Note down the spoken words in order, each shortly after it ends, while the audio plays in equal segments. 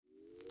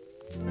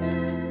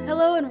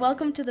Hello and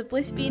welcome to the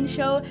Bliss Bean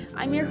Show.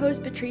 I'm your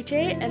host Beatrice,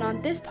 and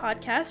on this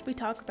podcast we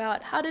talk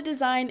about how to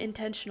design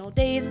intentional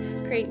days,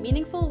 create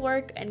meaningful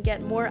work, and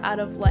get more out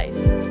of life.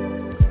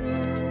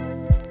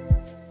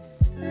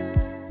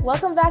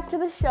 Welcome back to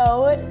the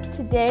show.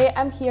 Today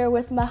I'm here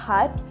with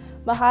Mahat.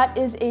 Mahat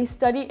is a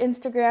study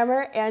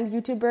Instagrammer and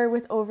YouTuber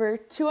with over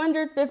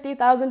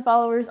 250,000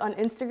 followers on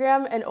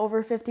Instagram and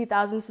over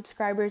 50,000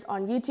 subscribers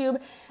on YouTube.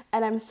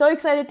 And I'm so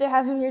excited to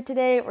have him here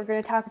today. We're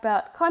going to talk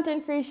about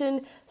content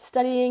creation,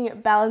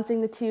 studying,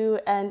 balancing the two,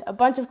 and a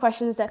bunch of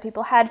questions that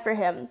people had for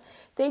him.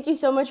 Thank you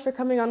so much for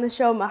coming on the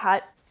show,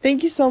 Mahat.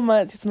 Thank you so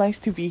much. It's nice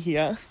to be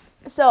here.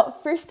 So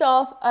first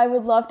off, I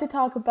would love to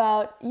talk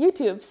about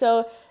YouTube.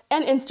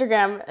 And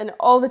Instagram and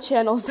all the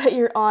channels that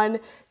you're on.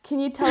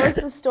 Can you tell us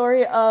the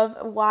story of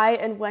why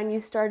and when you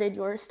started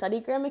your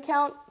Studygram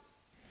account?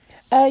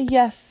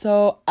 Yes,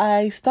 so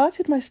I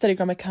started my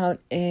Studygram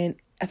account in,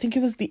 I think it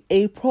was the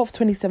April of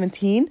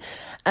 2017.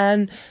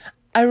 And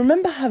I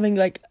remember having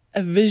like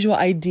a visual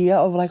idea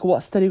of like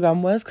what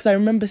Studygram was, because I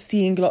remember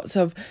seeing lots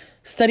of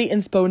study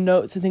inspo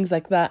notes and things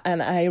like that.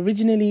 And I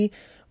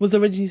was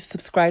originally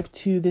subscribed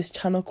to this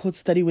channel called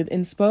Study with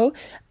Inspo,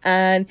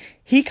 and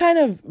he kind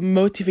of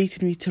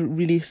motivated me to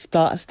really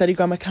start a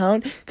Studygram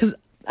account, because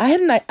I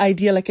had an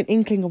idea, like an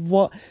inkling of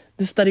what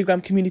the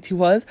Studygram community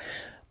was,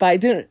 but I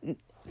didn't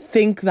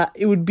think that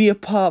it would be a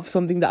part of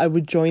something that I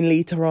would join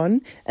later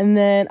on. And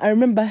then I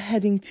remember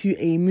heading to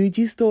a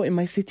Muji store in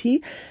my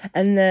city,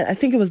 and then I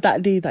think it was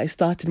that day that I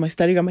started my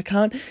Studygram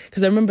account,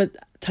 because I remember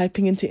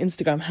typing into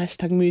Instagram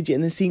 #Muji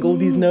and then seeing all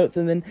these notes,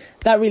 and then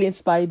that really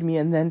inspired me,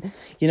 and then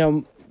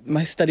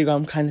my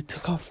Studygram kind of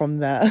took off from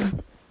there.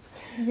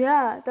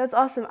 Yeah, that's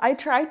awesome. I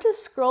tried to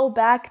scroll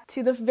back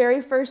to the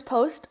very first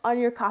post on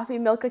your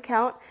Coffeemlk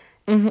account.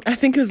 I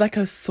think it was like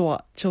a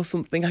swatch or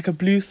something, like a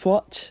blue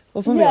swatch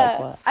or something like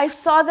that. I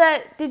saw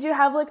that. Did you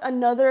have like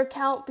another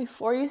account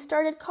before you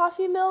started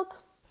Coffeemlk?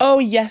 Oh,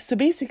 yes. So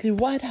basically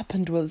what had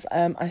happened was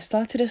I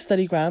started a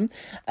Studygram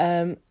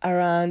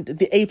around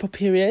the April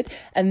period.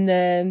 And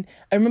then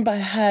I remember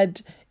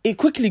it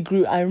quickly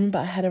grew. I remember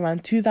I had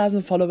around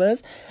 2,000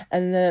 followers.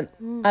 And then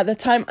at the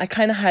time I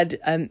kind of had,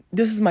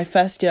 this was my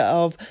first year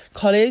of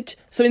college.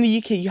 So in the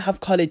UK, you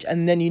have college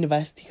and then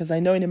university. Because I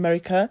know in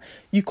America,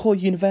 you call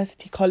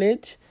university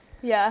college.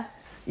 Yeah.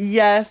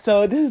 Yeah,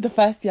 so this is the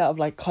first year of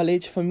like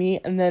college for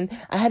me. And then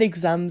I had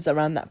exams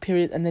around that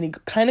period. And then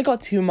it kind of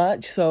got too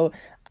much. So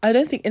I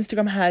don't think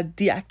Instagram had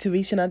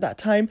deactivation at that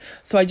time.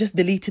 So I just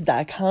deleted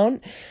that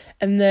account.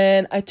 And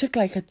then I took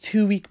like a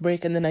 2-week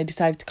break, and then I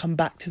decided to come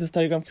back to the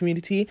Studygram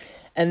community.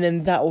 And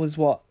then that was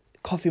what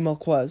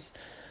Coffeemlk was.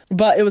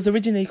 But it was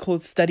originally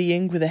called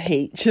Studying with a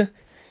H.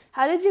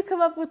 How did you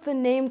come up with the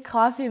name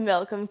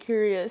Coffeemlk? I'm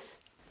curious.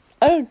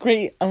 Oh,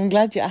 great. I'm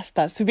glad you asked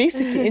that. So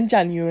basically in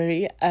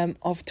January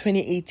of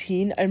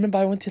 2018, I remember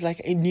I wanted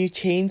like a new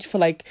change for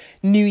like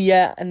New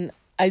Year, and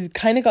I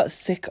kind of got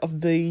sick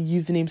of the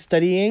username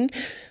Studying.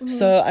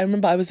 So I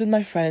remember I was with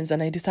my friends,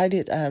 and I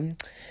decided, I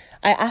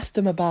asked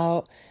them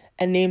about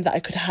a name that I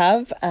could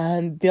have,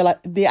 and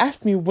they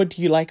asked me, what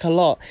do you like a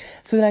lot?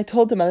 So then I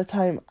told them at the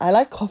time, I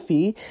like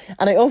coffee,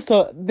 and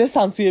this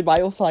sounds weird, but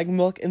I also like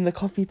milk in the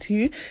coffee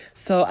too.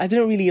 So I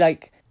didn't really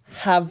like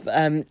have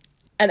an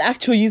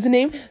actual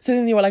username. So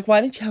then they were like, why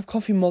don't you have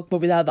Coffeemlk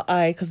but without the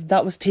I, because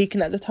that was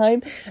taken at the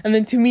time. And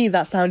then to me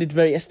that sounded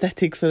very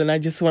aesthetic, so then I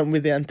just went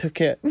with it and took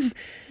it.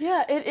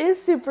 Yeah, it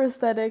is super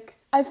aesthetic.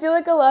 I feel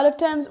like a lot of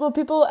times,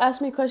 people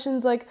ask me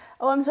questions like,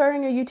 oh, I'm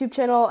starting a YouTube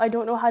channel, I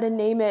don't know how to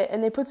name it,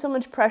 and they put so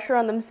much pressure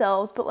on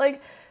themselves, but like,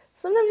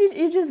 sometimes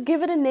you just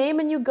give it a name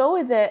and you go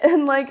with it,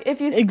 and like, if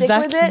you stick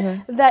with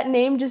it, that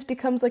name just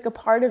becomes like a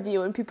part of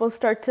you, and people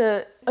start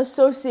to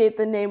associate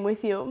the name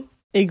with you.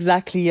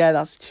 Exactly, yeah,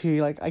 that's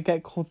true. Like, I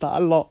get called that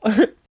a lot.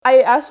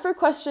 I asked for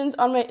questions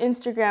on my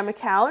Instagram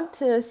account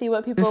to see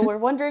what people were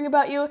wondering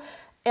about you.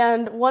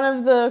 And one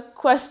of the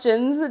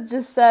questions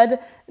just said,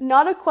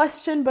 not a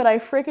question, but I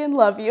freaking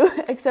love you.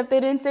 Except they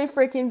didn't say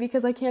freaking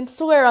because I can't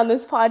swear on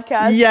this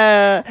podcast.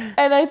 Yeah.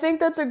 And I think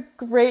that's a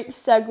great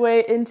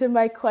segue into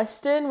my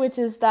question, which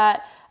is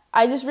that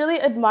I just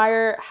really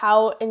admire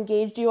how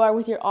engaged you are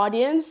with your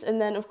audience. And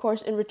then, of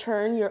course, in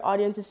return, your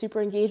audience is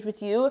super engaged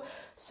with you.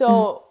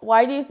 So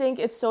why do you think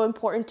it's so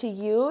important to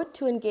you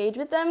to engage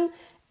with them?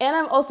 And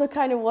I'm also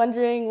kind of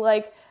wondering,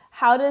 like,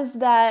 how does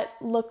that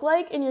look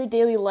like in your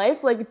daily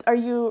life? Like, are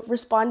you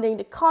responding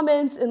to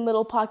comments in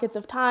little pockets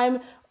of time,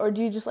 or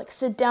do you just like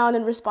sit down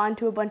and respond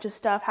to a bunch of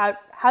stuff?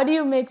 How do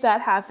you make that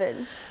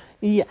happen?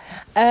 Yeah,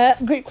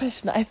 great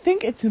question. I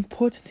think it's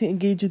important to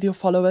engage with your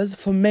followers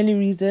for many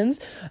reasons.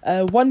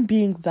 One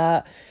being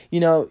that,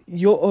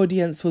 your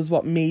audience was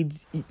what made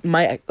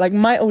my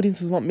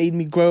audience was what made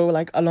me grow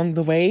like along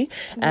the way,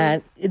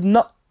 and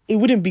it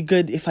wouldn't be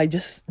good if I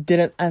just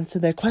didn't answer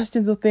their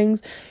questions or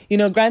things.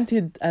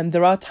 Granted,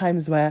 there are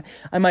times where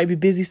I might be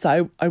busy,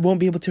 so I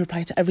won't be able to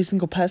reply to every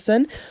single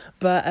person.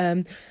 But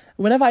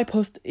whenever I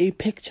post a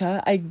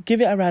picture, I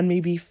give it around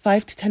maybe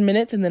 5 to 10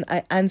 minutes, and then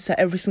I answer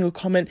every single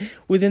comment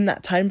within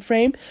that time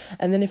frame.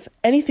 And then if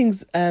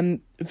anything's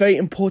very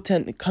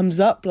important comes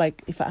up,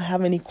 like if I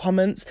have any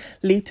comments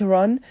later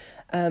on,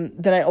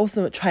 then I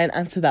also try and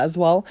answer that as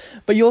well.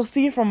 But you'll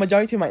see from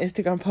majority of my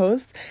Instagram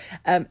posts,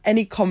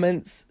 any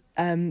comments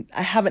I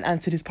haven't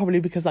answered is probably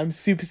because I'm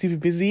super, super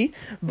busy.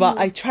 But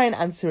I try and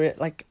answer it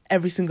like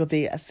every single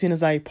day as soon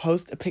as I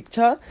post a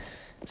picture.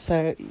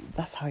 So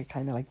that's how I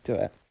kind of like do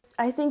it.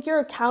 I think your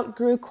account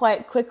grew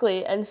quite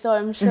quickly, and so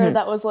I'm sure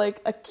that was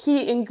like a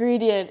key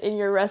ingredient in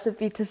your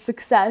recipe to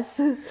success.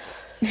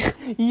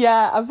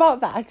 Yeah, about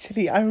that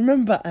actually. I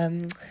remember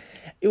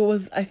it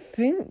was, I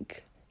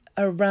think,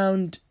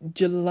 around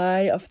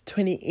July of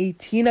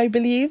 2018, I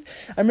believe.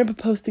 I remember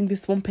posting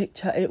this one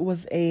picture. It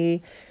was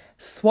a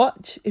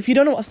swatch. If you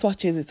don't know what a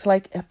swatch is, it's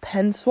like a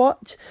pen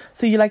swatch.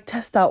 So you like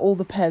test out all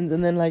the pens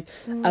and then like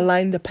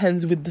align the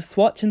pens with the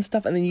swatch and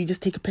stuff, and then you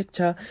just take a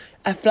picture,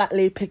 a flat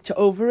lay picture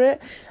over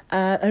it.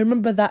 I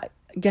remember that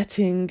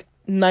getting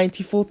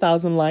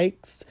 94,000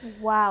 likes.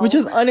 Wow. Which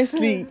is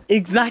honestly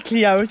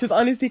which is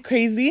honestly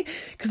crazy,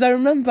 because I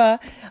remember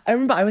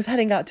I was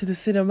heading out to the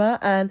cinema,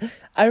 and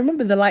I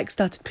remember the likes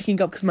started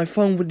picking up because my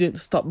phone wouldn't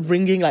stop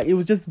ringing, like it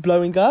was just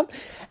blowing up.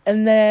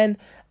 And then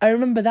I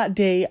remember that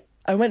day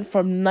I went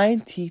from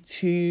 90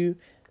 to,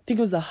 I think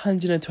it was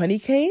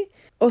 120k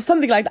or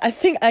something like that. I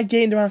think I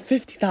gained around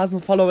 50,000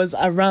 followers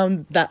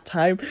around that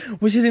time,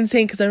 which is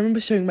insane, because I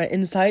remember showing my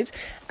insights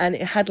and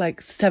it had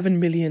like 7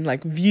 million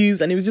like views,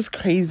 and it was just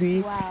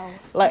crazy. Wow.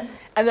 Like,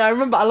 and then I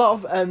remember a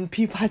lot of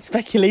people had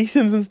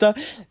speculations and stuff.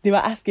 They were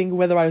asking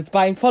whether I was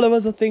buying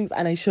followers or things,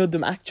 and I showed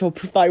them actual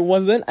proof that I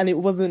wasn't. And it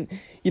wasn't,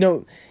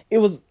 it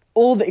was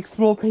all the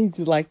explore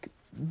pages, like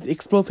the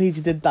explore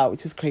page did that,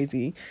 which is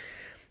crazy.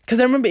 Because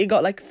I remember it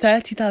got like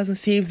 30,000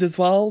 saves as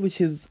well,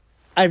 which is,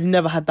 I've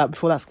never had that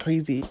before. That's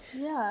crazy.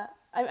 Yeah.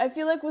 I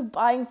feel like with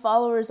buying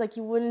followers, like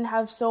you wouldn't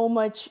have so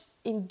much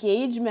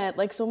engagement,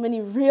 like so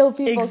many real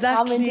people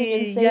commenting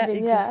and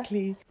saving. Yeah,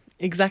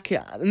 exactly.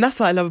 And that's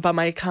what I love about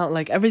my account.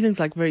 Like everything's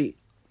like very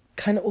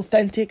kind of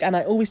authentic, and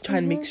I always try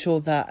and make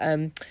sure that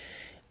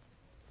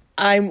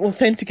I'm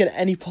authentic in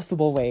any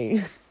possible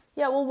way.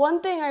 Yeah, well, one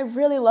thing I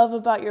really love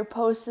about your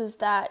posts is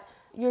that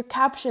your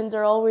captions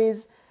are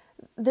always,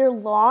 they're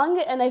long,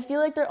 and I feel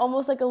like they're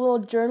almost like a little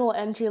journal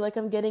entry, like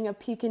I'm getting a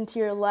peek into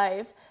your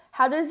life.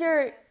 How does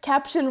your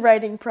caption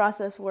writing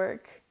process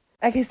work?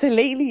 Okay, so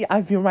lately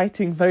I've been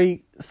writing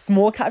very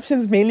small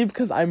captions, mainly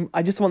because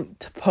I just want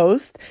to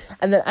post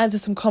and then answer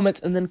some comments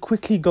and then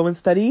quickly go and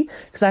study,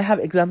 because I have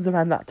exams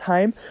around that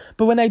time.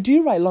 But when I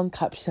do write long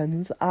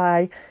captions,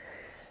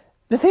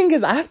 the thing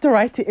is I have to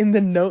write it in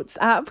the Notes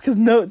app, because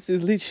Notes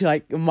is literally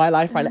like my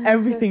life right now.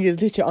 Everything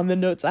is literally on the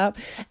Notes app.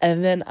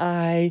 And then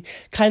I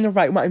kind of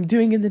write what I'm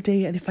doing in the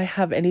day and if I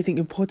have anything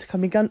important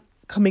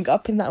coming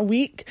up in that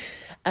week.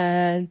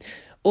 And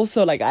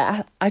also, like,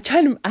 I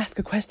try to ask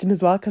a question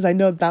as well, because I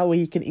know that way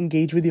you can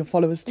engage with your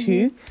followers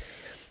too.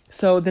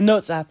 So the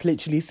Notes app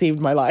literally saved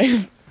my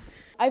life.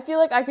 I feel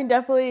like I can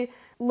definitely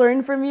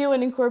learn from you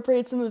and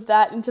incorporate some of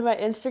that into my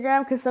Instagram,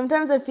 because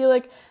sometimes I feel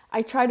like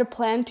I try to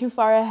plan too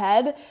far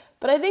ahead.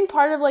 But I think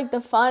part of like the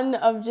fun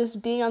of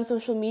just being on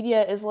social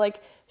media is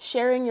like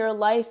sharing your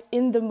life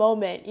in the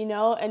moment,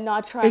 and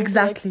not trying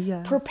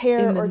to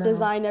prepare or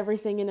design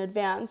everything in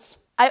advance.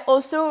 I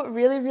also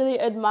really, really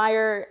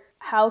admire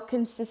how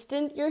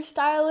consistent your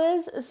style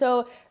is.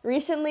 So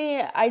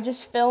recently I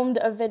just filmed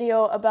a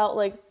video about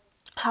like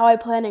how I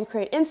plan and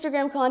create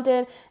Instagram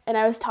content, and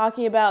I was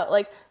talking about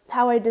like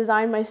how I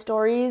design my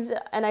stories,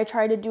 and I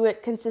try to do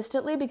it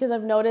consistently, because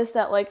I've noticed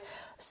that like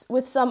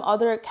with some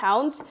other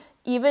accounts,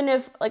 even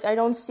if like I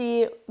don't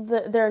see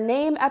their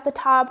name at the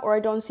top or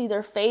I don't see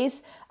their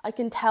face, I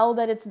can tell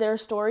that it's their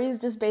stories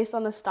just based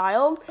on the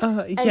style.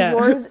 And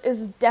yours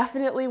is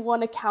definitely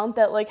one account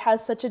that like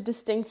has such a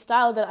distinct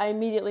style that I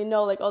immediately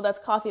know like, oh, that's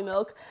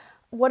Coffeemlk.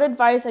 What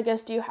advice, I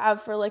guess, do you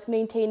have for like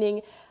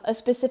maintaining a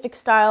specific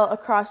style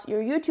across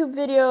your YouTube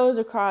videos,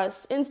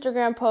 across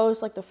Instagram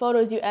posts, like the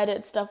photos you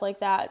edit, stuff like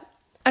that?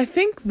 I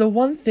think the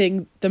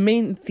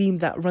main theme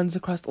that runs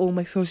across all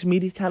my social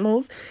media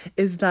channels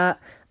is that,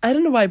 I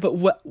don't know why, but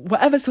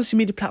whatever social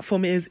media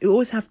platform it is, I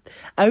always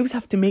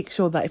have to make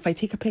sure that if I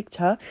take a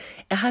picture,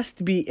 it has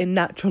to be in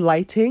natural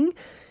lighting.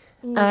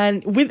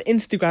 And with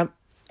Instagram,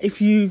 if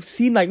you've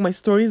seen like my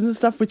stories and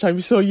stuff, which I'm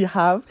sure you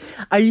have,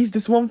 I use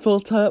this one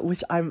filter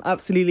which I'm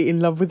absolutely in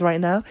love with right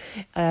now.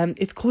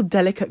 It's called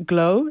Delicate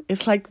Glow.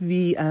 It's like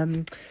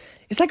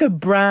it's like a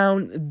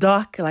brown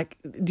dark, like,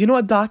 do you know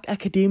what dark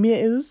academia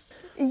is?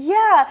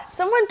 Yeah,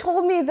 someone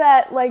told me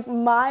that like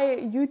my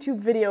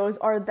YouTube videos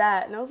are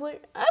that, and I was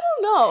like, I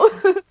don't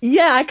know.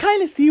 Yeah, I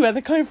kind of see where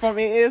they're coming from.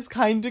 It is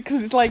kind of,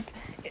 because it's like,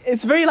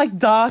 it's very like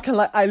dark, and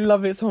like I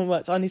love it so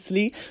much,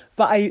 honestly.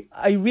 But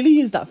I really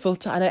use that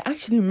filter, and I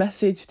actually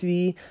messaged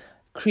the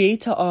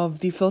creator of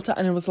the filter,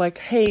 and I was like,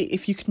 hey,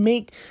 if you could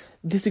make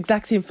this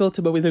exact same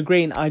filter but with a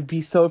grain, I'd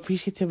be so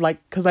appreciative, like,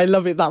 because I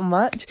love it that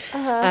much.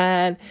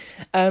 And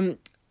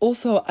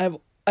also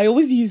I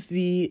always use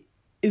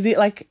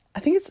I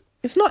think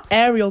it's not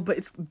Arial, but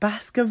it's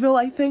Baskerville,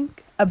 I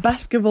think. A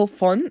Baskerville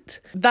font.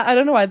 That, I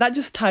don't know why, that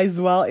just ties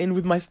well in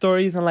with my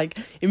stories, and like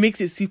it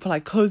makes it super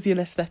like cozy and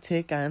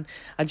aesthetic, and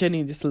I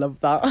genuinely just love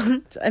that.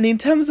 And in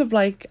terms of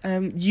like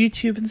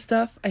YouTube and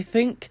stuff, I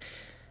think,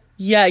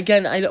 yeah,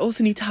 again, I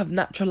also need to have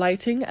natural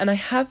lighting, and I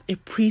have a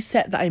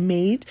preset that I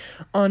made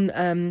on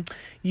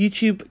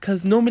YouTube,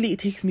 because normally it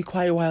takes me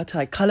quite a while to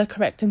like color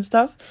correct and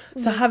stuff.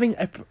 So having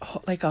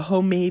a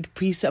homemade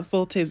preset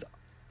filter is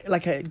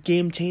like a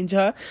game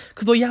changer,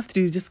 because all you have to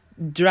do is just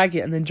drag it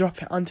and then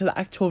drop it onto the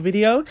actual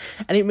video,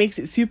 and it makes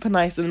it super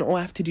nice. And then all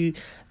I have to do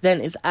then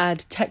is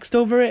add text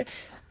over it.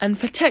 And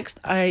for text,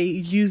 I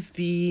use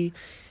I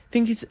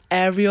think it's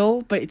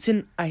Arial, but it's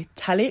in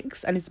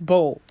italics and it's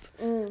bold,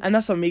 and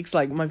that's what makes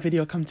like my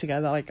video come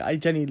together. Like I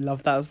genuinely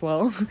love that as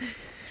well.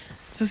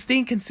 So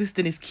staying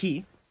consistent is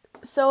key.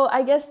 So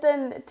I guess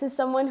then, to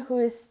someone who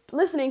is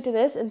listening to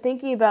this and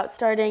thinking about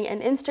starting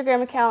an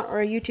Instagram account or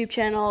a YouTube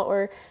channel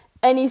or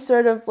any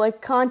sort of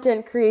like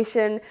content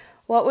creation,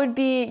 what would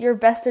be your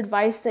best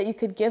advice that you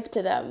could give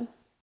to them?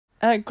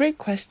 Great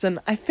question.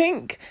 I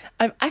think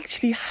I've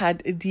actually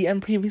had a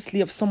DM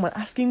previously of someone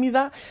asking me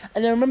that,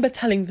 and I remember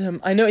telling them,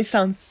 I know it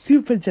sounds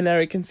super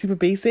generic and super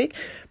basic,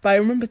 but I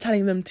remember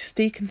telling them to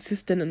stay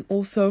consistent and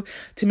also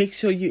to make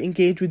sure you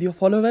engage with your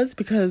followers,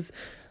 because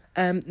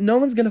no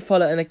one's going to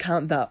follow an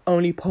account that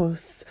only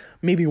posts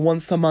maybe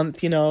once a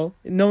month, no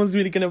one's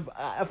really going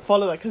to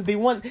follow that, because they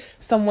want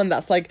someone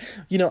that's like,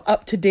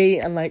 up to date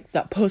and like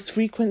that posts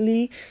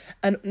frequently.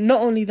 And not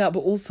only that,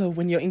 but also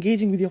when you're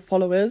engaging with your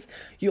followers,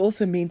 you're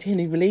also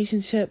maintaining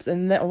relationships,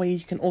 and that way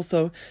you can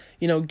also,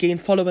 gain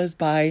followers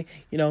by,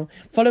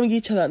 following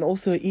each other, and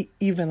also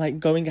even like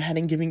going ahead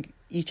and giving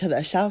each other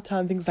a shout out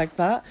and things like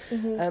that.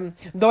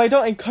 Though I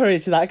don't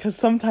encourage that, because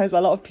sometimes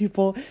a lot of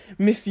people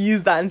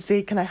misuse that and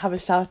say, can I have a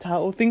shout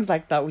out, or things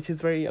like that, which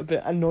is a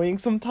bit annoying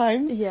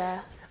sometimes.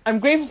 Yeah. I'm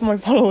grateful for my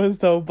followers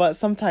though, but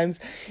sometimes,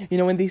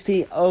 when they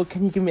say, oh,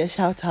 can you give me a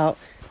shout out,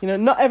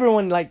 not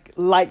everyone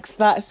likes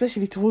that,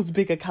 especially towards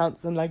big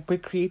accounts and like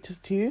big creators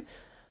too.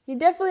 You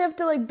definitely have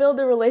to like build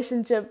a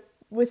relationship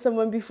with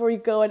someone before you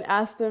go and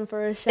ask them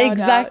for a shout out.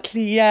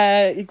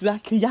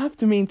 Exactly. You have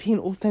to maintain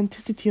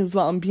authenticity as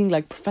well, and being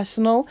like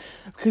professional,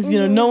 because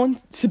no one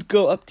should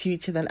go up to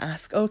each other and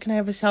ask, oh, can I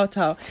have a shout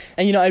out?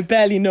 And I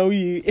barely know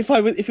you. If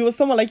it was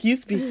someone like you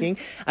speaking,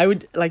 I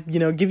would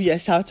give you a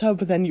shout out,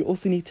 but then you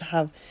also need to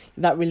have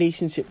that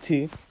relationship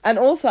too. And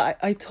also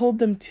I told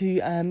them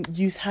to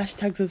use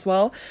hashtags as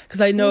well, because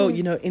I know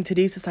in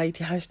today's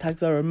society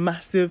hashtags are a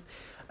massive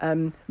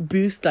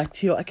boost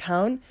to your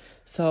account.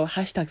 So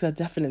hashtags are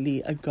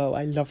definitely a go.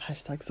 I love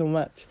hashtags so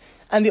much.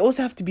 And they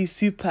also have to be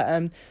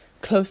super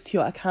close to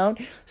your account.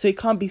 So it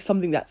can't be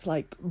something that's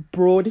like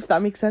broad, if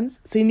that makes sense.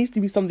 So it needs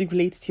to be something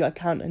related to your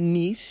account, a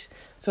niche.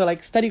 So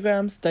like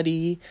Studygram,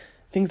 study,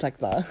 things like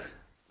that.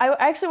 I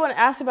actually want to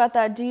ask about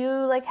that. Do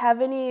you have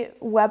any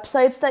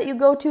websites that you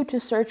go to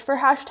search for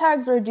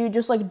hashtags, or do you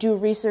just do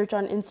research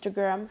on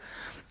Instagram?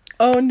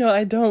 Oh no,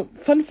 I don't.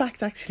 Fun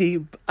fact,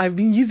 actually, I've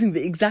been using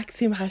the exact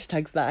same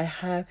hashtags that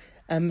I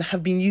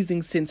have been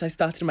using since I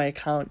started my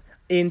account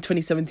in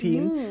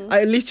 2017.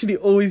 I literally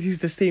always use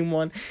the same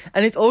one,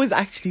 and it's always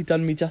actually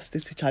done me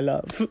justice, which I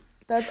love.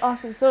 That's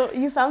awesome. So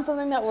you found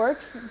something that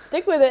works,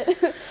 stick with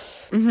it.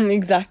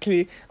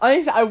 Exactly.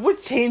 Honestly, I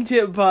would change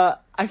it,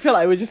 but I feel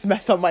like it would just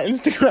mess up my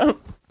Instagram.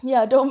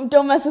 Yeah,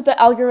 don't mess with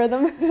the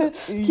algorithm.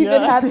 Keep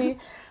it happy.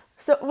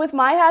 So with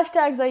my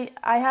hashtags,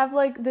 I have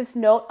this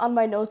note on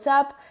my notes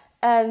app,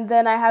 and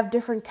then I have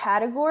different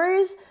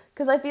categories,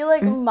 because I feel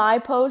like my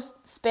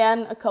posts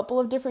span a couple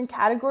of different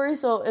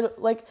categories. So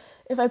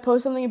if I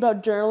post something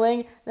about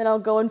journaling, then I'll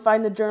go and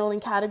find the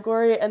journaling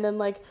category, and then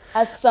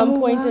at some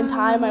point in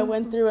time I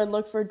went through and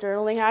looked for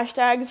journaling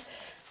hashtags.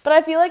 But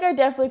I feel like I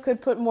definitely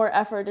could put more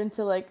effort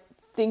into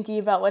thinking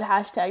about what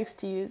hashtags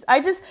to use.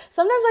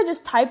 Sometimes I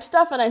just type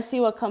stuff and I see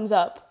what comes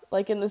up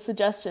in the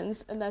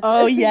suggestions, and that's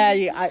it.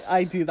 Yeah,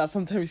 I do that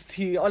sometimes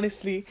too,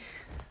 honestly.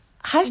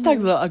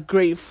 Hashtags are a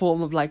great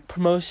form of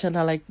promotion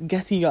and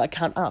getting your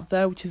account out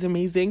there, which is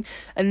amazing.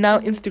 And now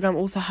Instagram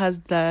also has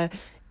the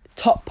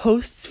top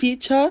posts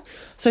feature.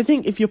 So I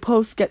think if your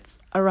post gets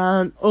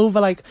around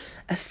over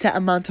a set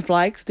amount of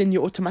likes, then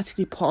you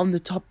automatically put on the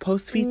top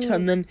post feature,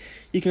 and then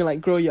you can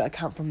grow your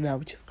account from there,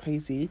 which is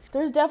crazy.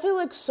 There's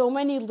definitely so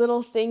many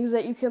little things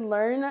that you can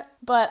learn,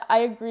 but I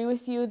agree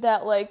with you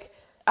that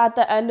at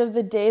the end of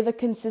the day, the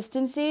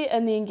consistency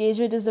and the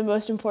engagement is the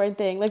most important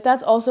thing.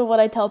 That's also what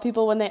I tell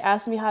people when they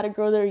ask me how to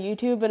grow their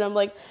YouTube, and I'm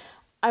like,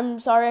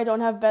 I'm sorry I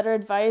don't have better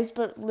advice,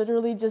 but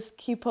literally just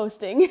keep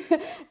posting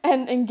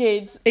and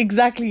engage.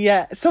 Exactly,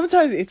 yeah.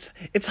 Sometimes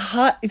it's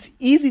hard, it's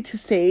easy to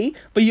say,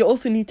 but you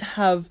also need to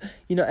have,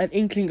 an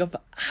inkling of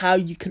how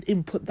you can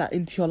input that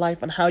into your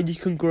life and how you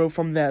can grow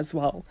from there as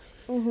well.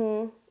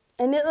 And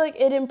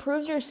it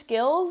improves your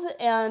skills,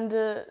 and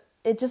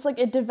it just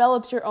it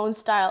develops your own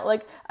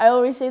style. I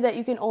always say that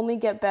you can only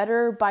get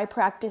better by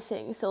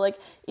practicing. So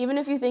even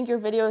if you think your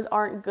videos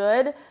aren't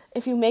good,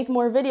 if you make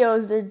more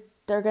videos,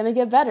 they're they're gonna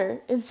get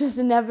better. It's just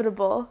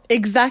inevitable.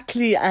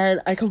 Exactly, and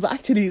I can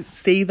actually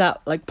say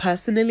that like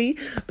personally,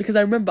 because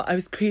I remember I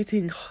was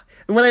creating,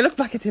 when I look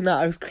back at it now,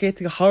 I was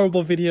creating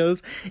horrible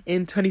videos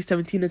in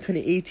 2017 and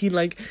 2018.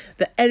 Like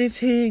the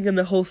editing and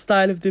the whole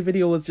style of the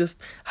video was just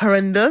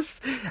horrendous.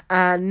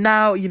 And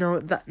now, you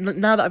know, that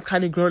now that I've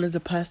kind of grown as a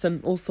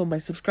person, also my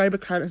subscriber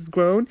count has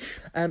grown.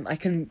 I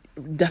can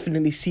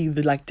definitely see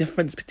the like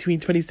difference between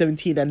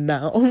 2017 and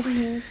now.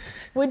 Mm-hmm.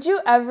 Would you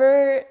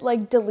ever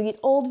like delete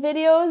old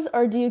videos,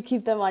 or do you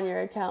keep them on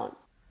your account?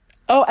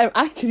 Oh, I've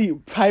actually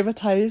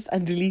privatized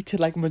and deleted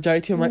like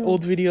majority of my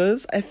old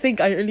videos. I think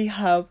I only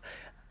have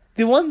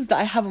the ones that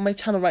I have on my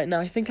channel right now.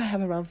 I think I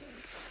have around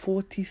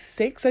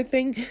 46, I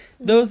think.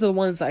 Those are the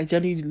ones that I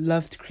genuinely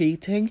loved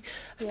creating.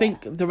 I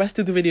think the rest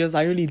of the videos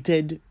I only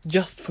did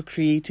just for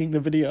creating the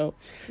video.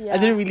 I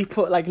didn't really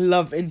put like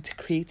love into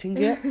creating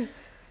it,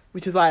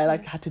 which is why I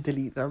like had to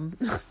delete them.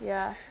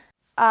 Yeah.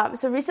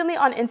 So recently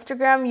on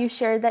Instagram, you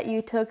shared that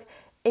you took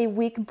a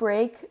week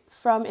break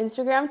from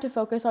Instagram to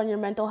focus on your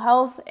mental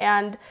health.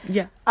 And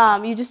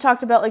you just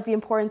talked about like the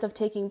importance of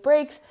taking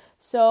breaks.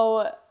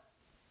 So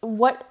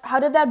how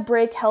did that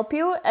break help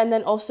you? And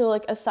then also,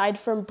 like, aside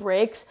from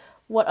breaks,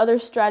 what other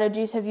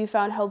strategies have you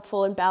found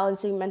helpful in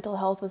balancing mental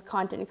health with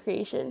content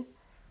creation?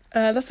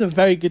 That's a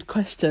very good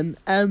question.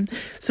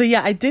 So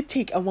yeah, I did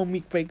take a 1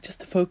 week break just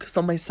to focus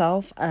on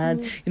myself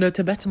and, you know,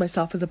 to better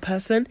myself as a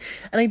person.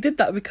 And I did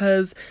that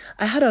because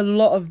I had a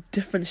lot of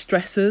different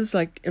stresses,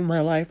 like, in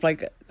my life.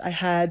 Like, I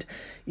had,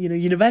 you know,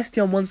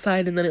 university on one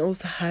side, and then I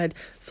also had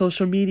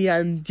social media,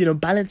 and, you know,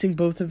 balancing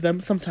both of them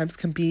sometimes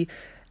can be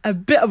a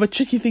bit of a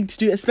tricky thing to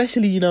do,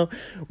 especially, you know,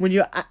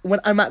 when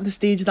I'm at the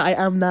stage that I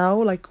am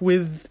now, like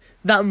with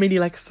that many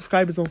like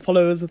subscribers and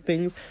followers and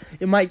things,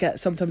 it might get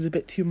sometimes a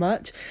bit too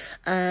much.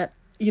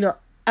 You know,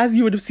 as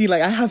you would have seen,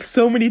 like I have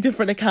so many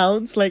different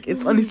accounts, like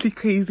it's honestly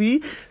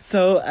crazy.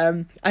 So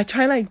I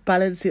try and like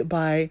balance it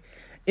by,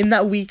 in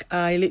that week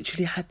I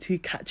literally had to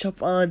catch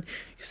up on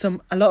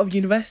a lot of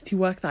university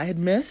work that I had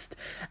missed,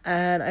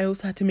 and I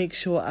also had to make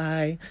sure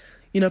I,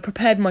 you know,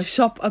 prepared my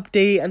shop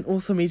update, and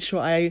also made sure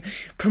I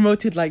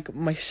promoted like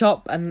my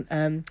shop,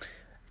 and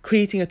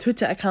creating a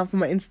Twitter account for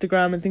my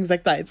Instagram and things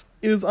like that.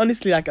 It was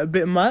honestly like a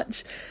bit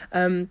much.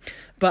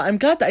 But I'm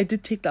glad that I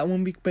did take that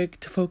 1 week break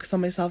to focus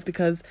on myself,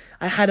 because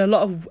I had a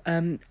lot of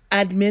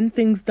admin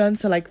things done.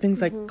 So like things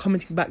like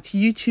commenting back to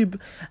YouTube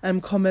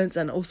comments,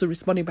 and also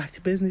responding back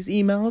to business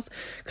emails,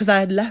 because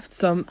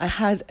I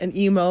had an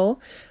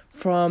email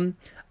from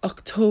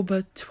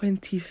October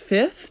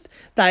 25th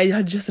that I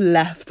had just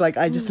left. Like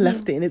I just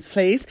left it in its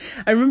place.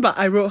 I remember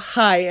I wrote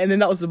hi, and then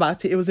that was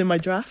about it. It was in my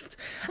draft,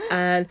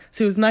 and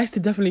so it was nice to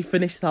definitely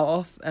finish that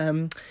off.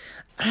 I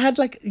had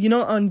like, you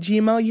know, on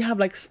Gmail you have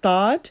like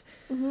starred.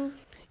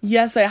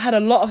 So I had a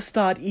lot of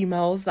starred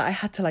emails that I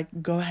had to like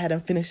go ahead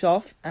and finish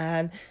off,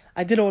 and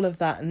I did all of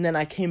that, and then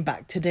I came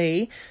back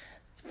today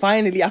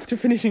finally after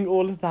finishing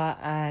all of that.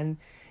 And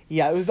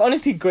yeah, it was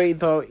honestly great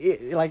though.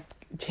 It like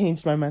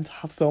changed my mental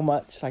health so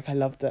much. Like I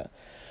loved it.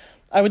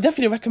 I would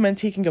definitely recommend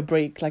taking a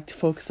break, like to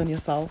focus on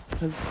yourself,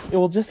 because it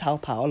will just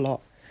help out a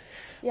lot.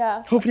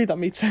 Yeah. Hopefully that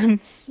made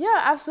sense.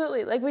 Yeah,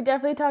 absolutely. Like we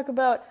definitely talk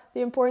about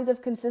the importance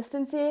of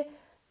consistency,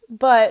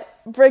 but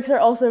breaks are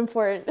also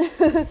important.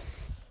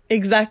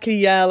 Exactly,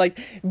 yeah. Like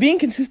being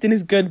consistent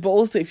is good, but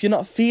also if you're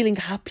not feeling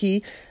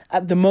happy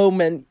at the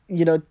moment,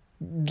 you know,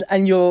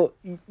 and you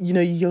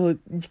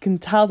can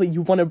tell that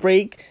you want a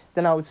break,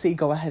 then I would say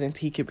go ahead and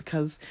take it,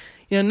 because,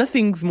 you know,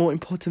 nothing's more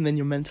important than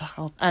your mental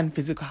health and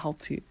physical health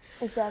too.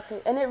 Exactly.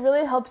 And it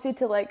really helps you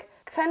to like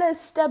kind of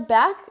step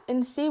back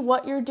and see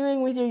what you're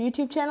doing with your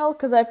YouTube channel,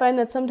 because I find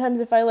that sometimes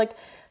if I like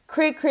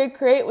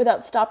create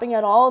without stopping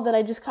at all, then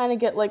I just kind of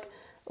get like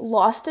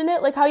lost in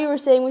it. Like how you were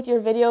saying with your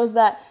videos,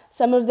 that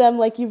some of them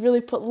like you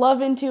really put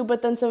love into,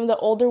 but then some of the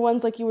older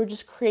ones like you were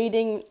just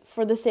creating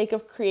for the sake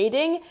of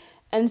creating.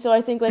 And so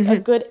I think like a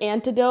good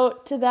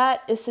antidote to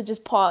that is to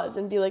just pause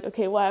and be like,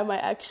 okay, why am I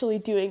actually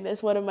doing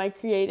this? What am I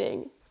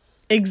creating?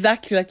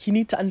 Exactly, like you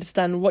need to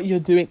understand what you're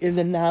doing in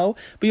the now,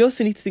 but you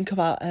also need to think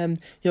about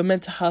your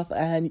mental health,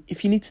 and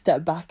if you need to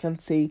step back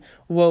and say,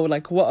 whoa,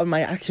 like what am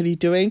I actually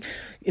doing,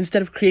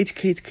 instead of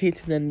creating,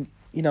 then,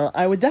 you know,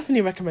 I would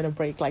definitely recommend a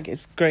break. Like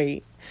it's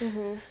great.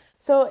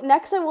 So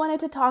next I wanted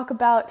to talk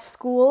about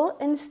school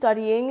and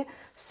studying.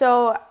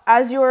 So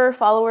as your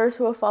followers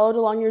who have followed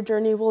along your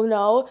journey will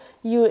know,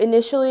 you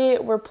initially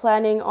were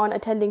planning on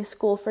attending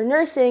school for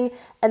nursing,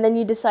 and then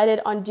you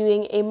decided on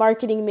doing a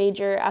marketing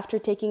major after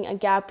taking a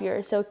gap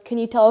year. So can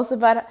you tell us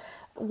about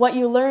what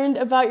you learned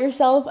about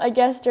yourself, I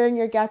guess, during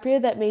your gap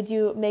year that made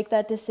you make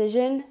that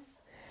decision?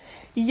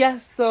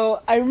 Yes,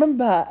 so I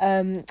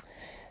remember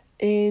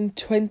in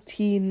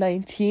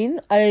 2019,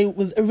 I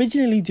was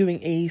originally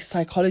doing a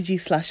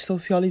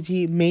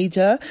psychology/sociology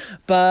major,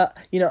 but,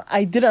 you know,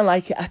 I didn't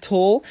like it at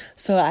all.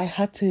 So I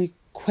had to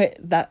quit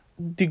that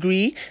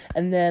degree.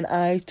 And then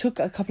I took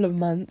a couple of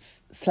months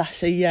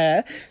 / a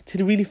year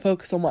to really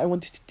focus on what I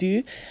wanted to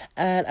do.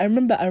 And I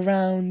remember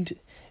it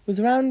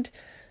was around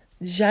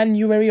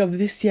January of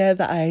this year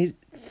that I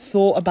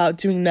thought about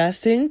doing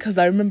nursing, because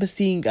I remember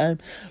seeing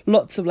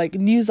lots of like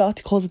news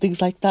articles and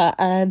things like that,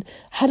 and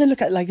had a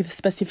look at like the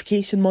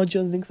specification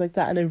module and things like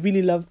that, and I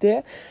really loved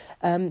it.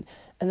 And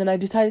then I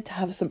decided to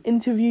have some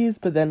interviews,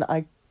 but then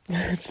I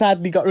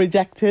sadly got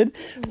rejected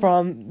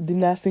from the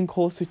nursing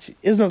course, which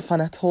isn't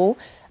fun at all.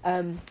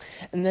 And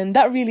then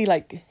that really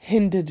like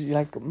hindered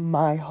like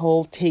my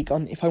whole take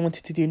on if I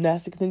wanted to do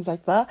nursing, things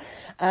like that.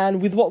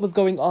 And with what was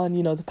going on,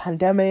 you know, the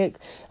pandemic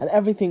and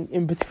everything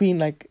in between,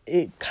 like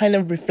it kind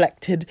of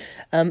reflected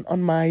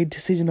on my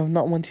decision of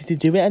not wanting to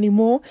do it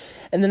anymore.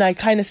 And then I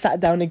kind of sat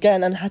down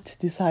again and had to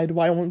decide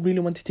what I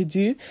really wanted to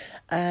do.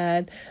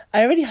 And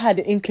I already had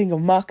an inkling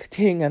of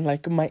marketing, and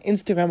like my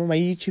Instagram and my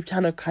YouTube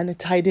channel kind of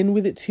tied in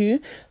with it too.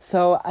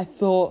 So I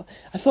thought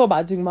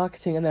about doing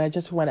marketing, and then I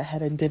just went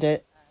ahead and did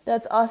it.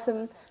 That's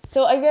awesome.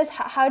 So I guess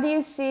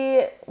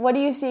what do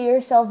you see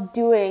yourself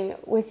doing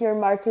with your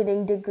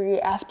marketing degree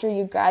after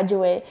you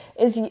graduate?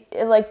 Is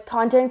like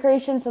content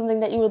creation something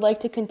that you would like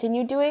to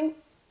continue doing?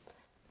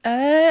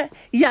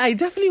 Yeah, I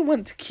definitely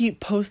want to keep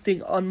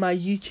posting on my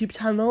YouTube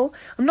channel.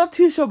 I'm not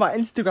too sure about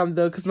Instagram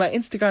though, because my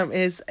Instagram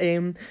is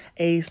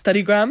a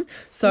Studygram,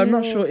 so I'm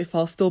not sure if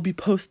I'll still be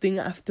posting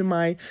after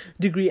my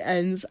degree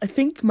ends. I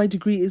think my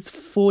degree is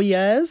 4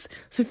 years,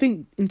 so I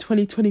think in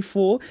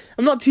 2024.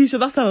 I'm not too sure.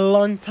 That's a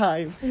long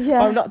time.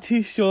 Yeah. I'm not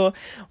too sure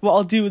what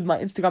I'll do with my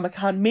Instagram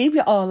account. Maybe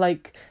I'll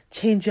like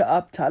change it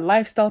up to a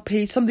lifestyle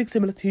page, something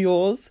similar to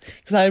yours,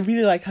 because I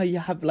really like how you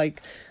have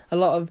like a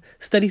lot of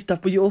study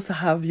stuff, but you also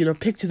have, you know,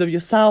 pictures of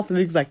yourself and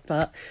things like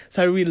that.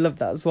 So I really love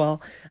that as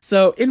well.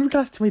 So in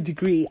regards to my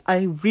degree,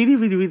 I really,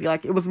 really, really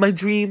like, it was my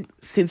dream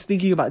since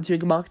thinking about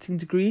doing a marketing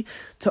degree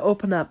to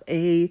open up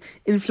a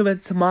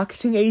influencer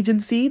marketing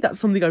agency. That's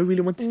something I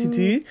really wanted to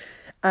do.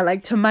 And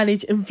like to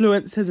manage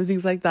influencers and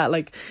things like that.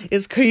 Like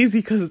it's crazy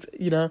because,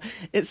 you know,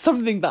 it's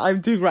something that I'm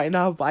doing right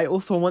now, but I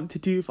also want to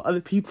do for other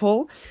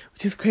people,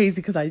 which is crazy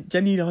because I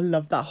genuinely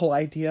love that whole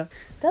idea.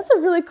 That's a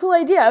really cool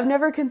idea. I've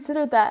never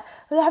considered that.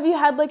 Have you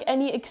had like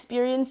any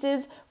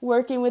experiences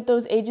working with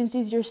those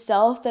agencies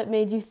yourself that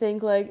made you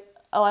think like,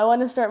 oh, I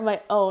want to start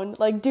my own,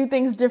 like do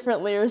things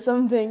differently or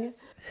something?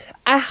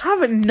 I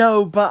haven't,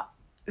 no, but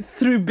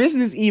through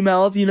business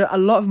emails, you know, a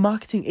lot of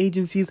marketing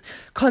agencies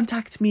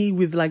contact me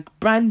with like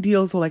brand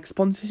deals or like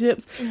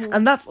sponsorships,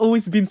 and that's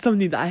always been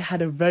something that I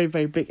had a very,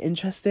 very big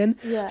interest in.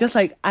 Yeah. Just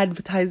like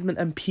advertisement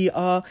and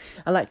PR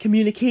and like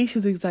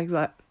communication, things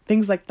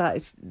like that.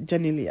 It's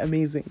genuinely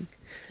amazing.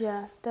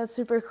 Yeah, that's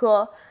super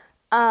cool.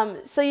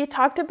 So you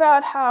talked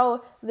about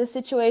how the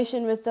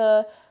situation with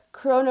the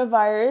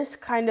coronavirus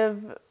kind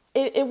of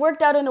it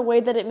worked out in a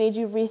way that it made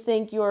you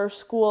rethink your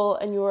school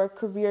and your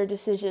career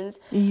decisions.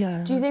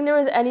 Yeah. Do you think there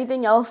was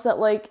anything else that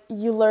like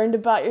you learned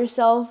about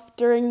yourself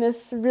during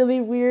this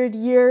really weird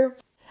year?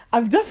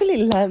 I've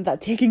definitely learned that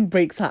taking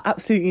breaks are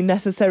absolutely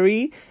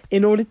necessary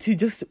in order to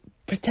just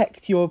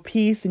protect your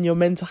peace and your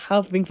mental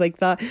health, things like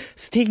that.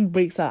 So taking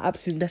breaks are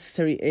absolutely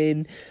necessary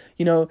in,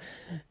 you know,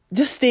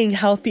 just staying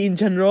healthy in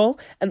general.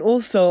 And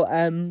also,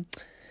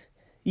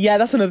 yeah,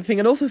 that's another thing.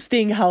 And also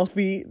staying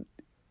healthy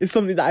is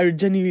something that I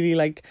genuinely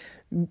like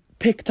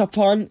picked up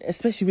on,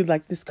 especially with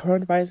like this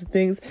coronavirus and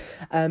things.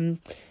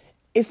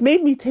 It's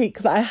made me take,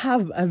 because I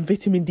have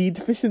vitamin D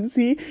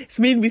deficiency, it's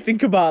made me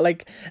think about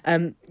like,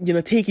 you know,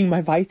 taking my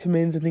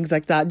vitamins and things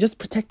like that, just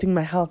protecting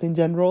my health in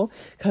general,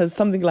 because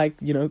something like,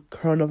 you know,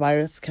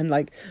 coronavirus can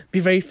like be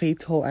very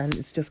fatal, and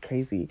it's just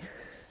crazy.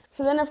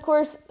 So then, of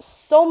course,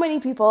 so many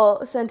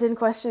people sent in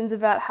questions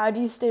about how do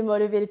you stay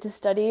motivated to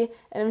study,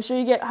 and I'm sure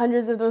you get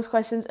hundreds of those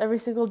questions every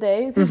single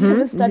day because you have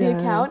a study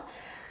account.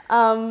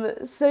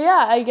 So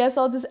yeah, I guess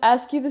I'll just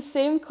ask you the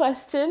same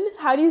question.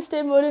 How do you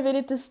stay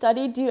motivated to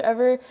study? Do you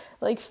ever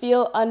like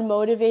feel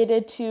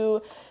unmotivated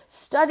to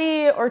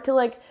study or to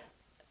like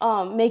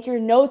make your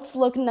notes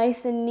look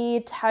nice and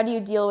neat? How do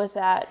you deal with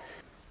that?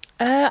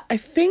 I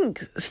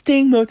think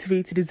staying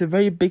motivated is a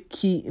very big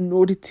key in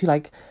order to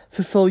like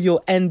fulfill your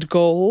end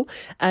goal,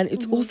 and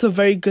it's also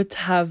very good to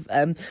have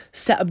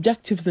set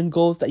objectives and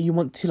goals that you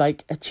want to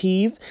like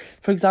achieve.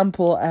 For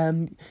example,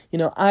 you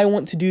know, I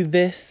want to do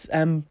this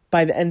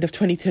by the end of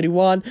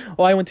 2021,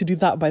 or I want to do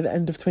that by the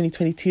end of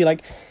 2022.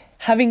 Like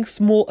having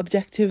small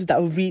objectives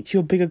that will reach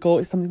your bigger goal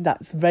is something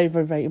that's very,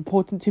 very, very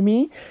important to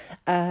me.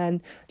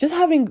 And just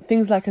having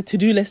things like a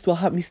to-do list will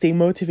help me stay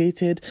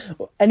motivated.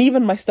 And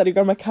even my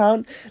Studygram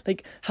account,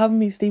 like helping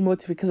me stay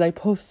motivated because I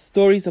post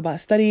stories about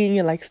studying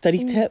and like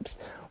study tips,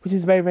 which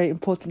is very, very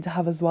important to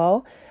have as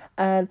well.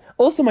 And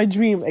also my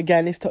dream,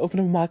 again, is to open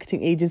a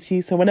marketing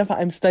agency. So whenever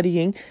I'm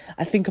studying,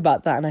 I think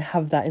about that and I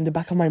have that in the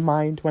back of my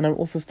mind when I'm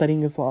also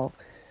studying as well.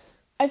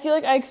 I feel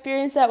like I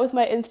experienced that with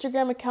my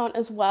Instagram account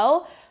as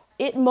well.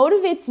 It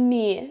motivates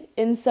me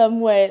in some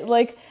way.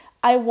 Like,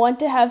 I want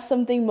to have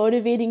something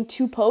motivating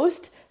to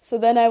post, so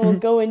then I will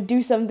go and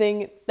do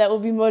something that will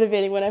be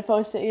motivating when I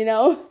post it, you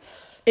know?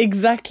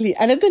 Exactly.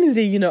 And at the end of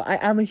the day, you know, I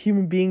am a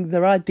human being.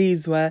 There are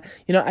days where,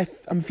 you know,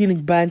 I'm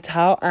feeling burnt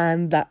out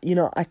and that, you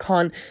know, I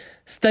can't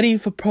study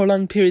for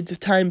prolonged periods of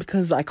time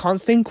because I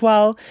can't think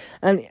well.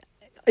 And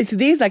it's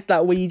days like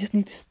that where you just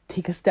need to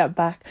take a step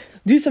back,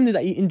 do something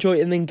that you enjoy,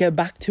 and then get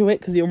back to it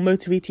because it'll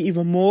motivate you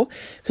even more.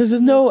 Because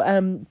there's no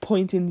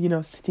point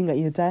in, sitting at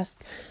your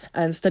desk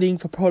and studying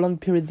for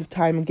prolonged periods of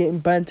time and getting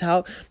burnt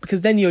out,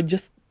 because then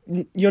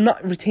you're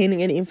not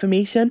retaining any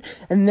information,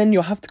 and then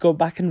you'll have to go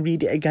back and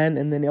read it again,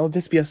 and then it'll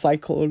just be a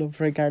cycle all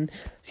over again.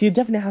 So you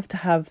definitely have to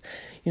have,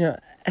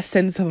 a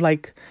sense of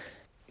like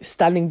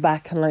standing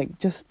back and like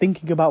just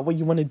thinking about what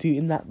you want to do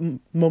in that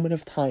moment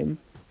of time.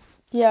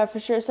 Yeah, for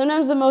sure.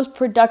 Sometimes the most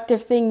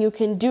productive thing you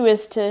can do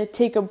is to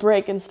take a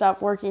break and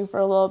stop working for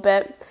a little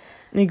bit.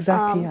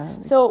 Exactly. Yeah.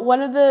 So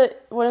one of the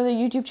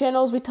YouTube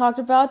channels we talked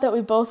about that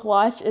we both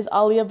watch is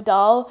Ali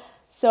Abdal.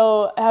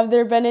 So have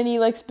there been any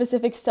like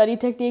specific study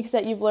techniques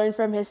that you've learned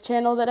from his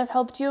channel that have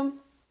helped you?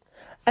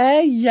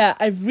 Yeah,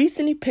 I've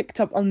recently picked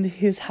up on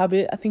his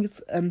habit. I think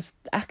it's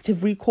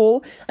active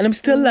recall, and I'm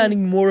still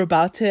learning more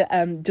about it.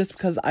 Just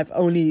because I've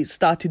only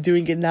started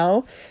doing it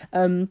now.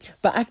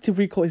 But active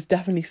recall is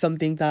definitely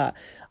something that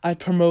I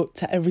promote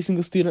to every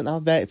single student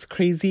out there. It's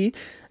crazy.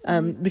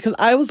 Because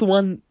I was the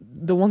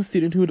one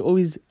student who would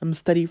always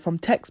study from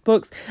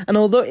textbooks, and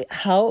although it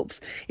helps,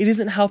 it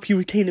doesn't help you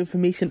retain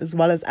information as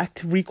well as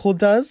active recall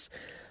does.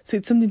 So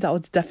it's something that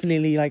was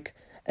definitely like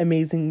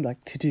amazing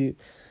like to do.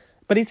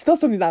 But it's still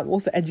something that I'm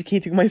also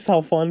educating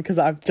myself on because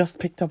I've just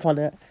picked up on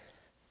it.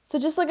 So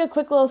just like a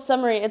quick little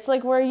summary, it's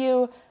like where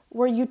you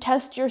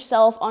test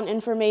yourself on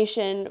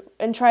information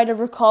and try to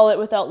recall it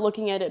without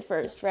looking at it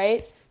first,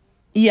 right?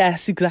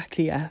 Yes,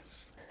 exactly,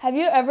 yes. Have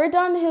you ever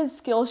done his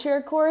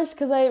Skillshare course?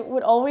 Because I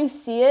would always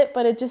see it,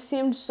 but it just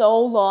seemed so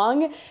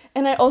long.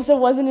 And I also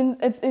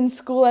wasn't in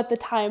school at the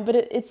time, but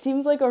it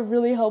seems like a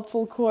really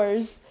helpful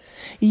course.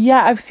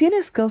 Yeah, I've seen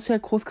a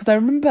Skillshare course because I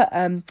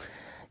remember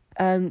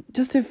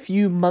just a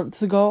few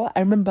months ago, I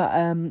remember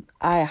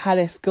I had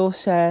a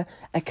Skillshare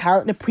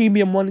account, a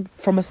premium one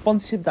from a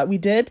sponsorship that we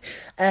did,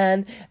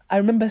 and I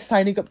remember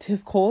signing up to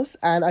his course,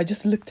 and I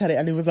just looked at it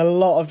and it was a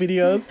lot of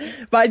videos,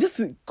 but I just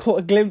caught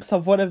a glimpse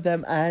of one of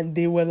them and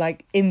they were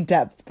like in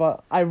depth,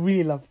 but I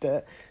really loved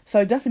it. So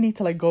I definitely need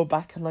to like go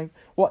back and like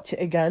watch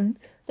it again.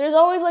 There's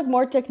always like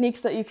more techniques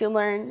that you can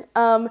learn.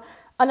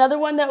 Another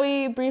one that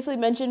we briefly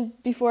mentioned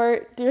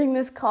before during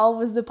this call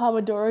was the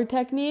Pomodoro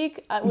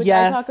technique, which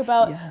I talk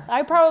about. Yeah.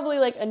 I probably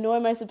like annoy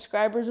my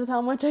subscribers with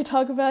how much I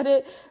talk about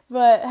it,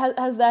 but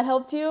has that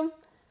helped you?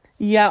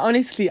 Yeah,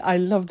 honestly, I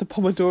love the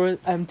Pomodoro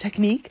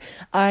technique.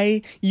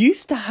 I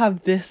used to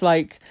have this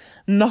like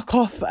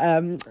knockoff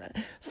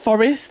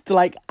Forest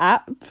like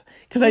app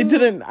because I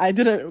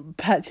didn't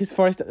purchase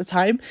Forest at the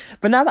time,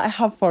 but now that I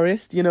have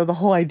Forest, the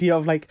whole idea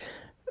of like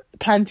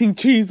planting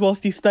trees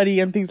whilst you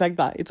study and things like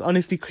that, it's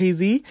honestly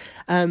crazy.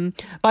 But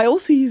I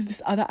also use this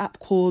other app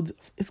called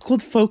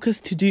Focus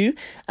To Do,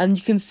 and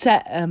you can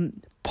set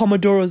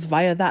Pomodoros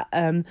via that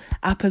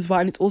app as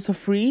well, and it's also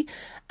free.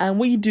 And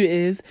what you do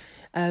is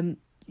I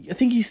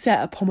think you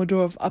set a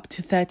Pomodoro of up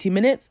to 30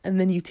 minutes, and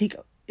then you take,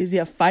 is it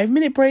a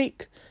 5-minute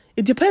break?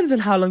 It depends on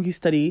how long you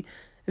study,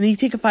 and then you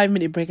take a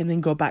 5-minute break and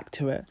then go back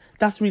to it.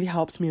 That's really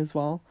helped me as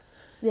well.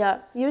 Yeah,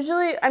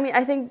 usually,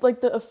 I think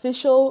like the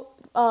official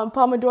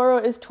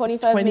Pomodoro is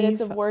 25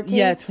 minutes of working,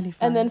 25.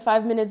 And then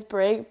 5 minutes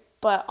break.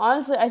 But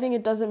honestly, I think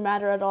it doesn't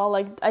matter at all.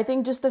 Like, I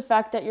think just the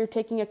fact that you're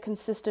taking a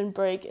consistent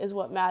break is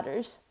what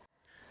matters.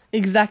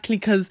 Exactly,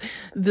 because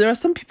there are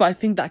some people I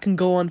think that can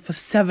go on for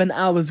 7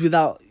 hours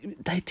without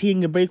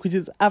taking a break, which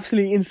is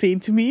absolutely insane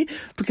to me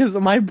because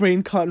my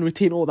brain can't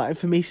retain all that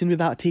information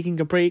without taking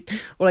a break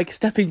or like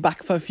stepping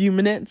back for a few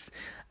minutes.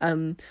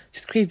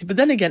 Just crazy. But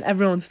then again,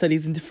 everyone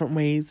studies in different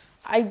ways.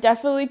 I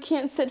definitely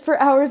can't sit for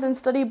hours and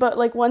study, but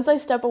like once I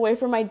step away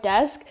from my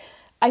desk,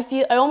 I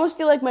almost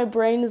feel like my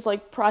brain is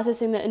like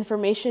processing the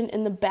information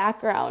in the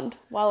background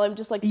while I'm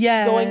just like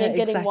going and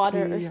getting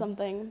water or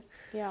something.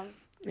 Yeah.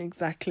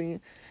 Exactly.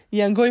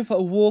 Yeah, and going for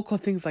a walk or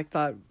things like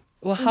that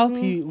will help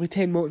you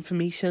retain more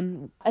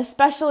information.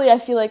 Especially I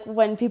feel like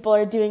when people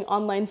are doing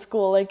online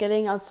school, like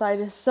getting outside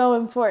is so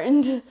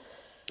important.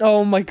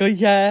 Oh my god,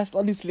 yes.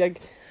 Honestly,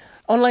 like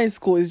online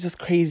school is just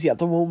crazy at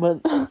the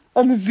moment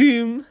on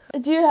Zoom.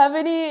 Do you have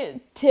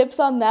any tips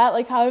on that?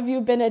 Like, how have you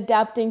been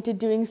adapting to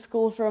doing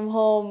school from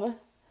home?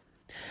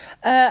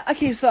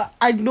 Okay, so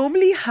I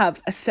normally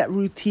have a set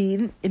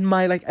routine in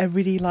my like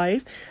everyday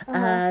life,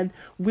 and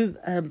with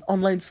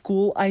online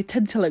school, I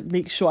tend to like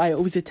make sure I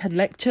always attend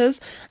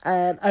lectures,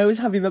 and I always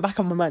have in the back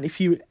of my mind,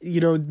 if you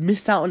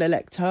miss out on a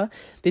lecture,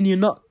 then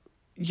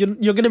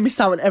you're gonna miss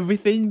out on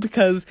everything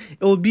because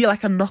it will be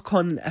like a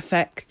knock-on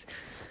effect.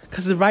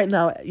 Because right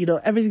now,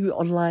 everything's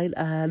online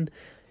and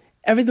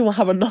everything will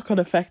have a knock-on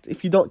effect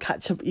if you don't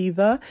catch up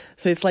either.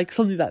 So it's like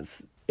something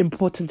that's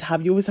important to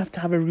have. You always have to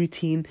have a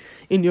routine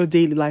in your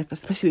daily life,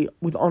 especially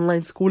with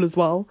online school as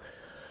well.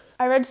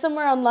 I read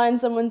somewhere online,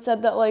 someone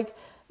said that like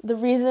the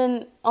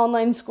reason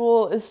online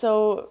school is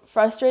so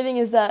frustrating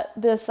is that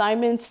the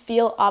assignments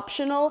feel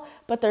optional,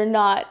 but they're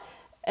not.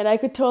 And I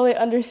could totally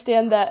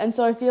understand that. And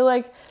so I feel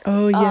like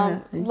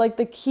like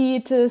the key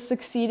to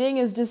succeeding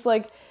is just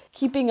like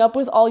keeping up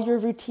with all your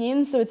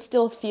routines so it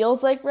still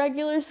feels like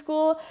regular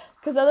school.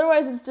 Because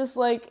otherwise it's just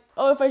like,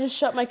 oh, if I just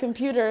shut my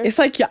computer. It's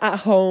like you're at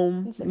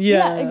home.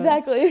 Yeah,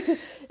 exactly.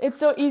 It's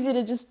so easy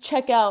to just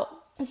check out.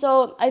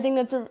 So I think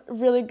that's a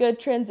really good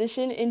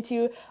transition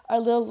into our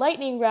little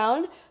lightning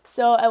round.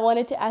 So I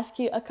wanted to ask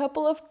you a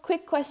couple of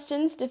quick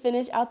questions to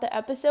finish out the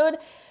episode.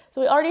 So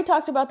we already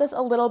talked about this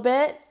a little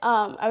bit.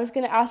 I was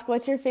going to ask,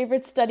 what's your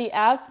favorite study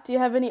app? Do you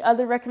have any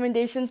other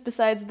recommendations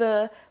besides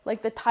the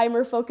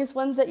timer focus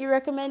ones that you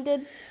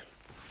recommended?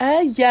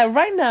 Yeah,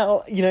 right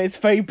now, it's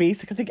very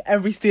basic. I think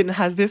every student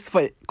has this,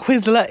 but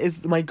Quizlet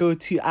is my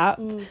go-to app.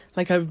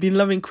 Like, I've been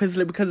loving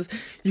Quizlet because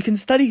you can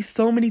study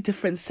so many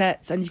different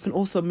sets, and you can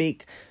also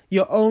make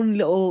your own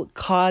little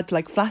card,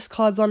 like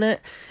flashcards on it.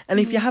 And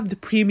if you have the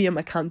premium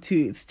account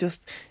too,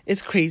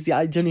 it's crazy.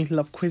 I genuinely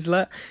love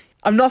Quizlet.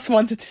 I'm not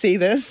sponsored to say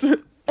this.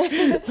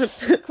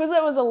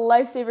 Quizlet was a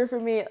lifesaver for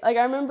me. Like,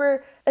 I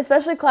remember,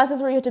 especially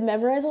classes where you had to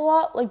memorize a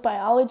lot, like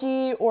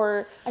biology,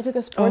 or I took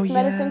a sports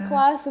medicine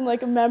class, and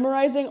like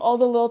memorizing all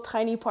the little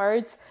tiny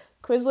parts.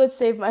 Quizlet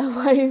saved my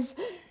life.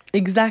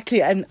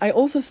 Exactly. And I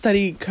also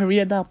study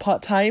Korean now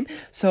part-time.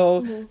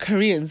 So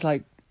Korean's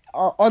like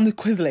on the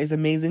Quizlet is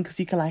amazing because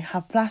you can like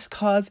have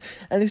flashcards,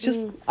 and it's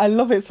just, I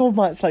love it so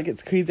much. Like,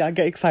 it's crazy. I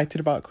get excited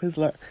about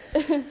Quizlet.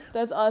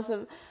 That's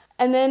awesome.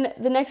 And then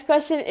the next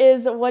question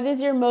is, what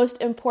is your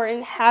most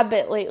important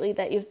habit lately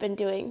that you've been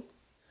doing?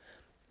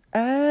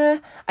 I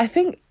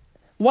think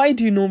what I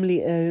do normally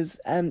is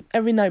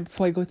every night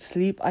before I go to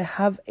sleep, I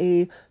have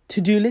a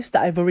to-do list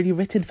that I've already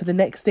written for the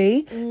next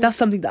day. That's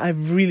something that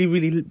I've really,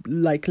 really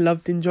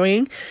loved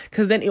enjoying,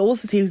 because then it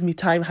also saves me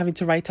time having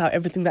to write out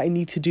everything that I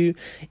need to do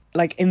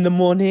like in the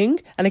morning,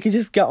 and I can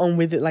just get on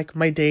with it like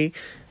my day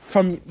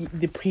from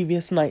the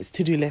previous night's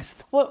to-do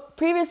list. Well,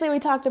 previously we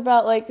talked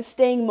about like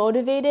staying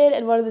motivated,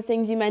 and one of the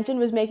things you mentioned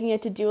was making a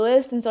to-do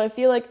list. And so I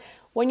feel like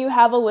when you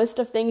have a list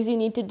of things you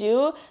need to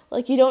do,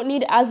 like, you don't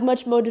need as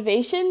much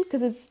motivation,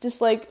 because it's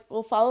just like,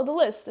 well, follow the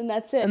list and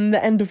that's it. And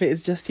the end of it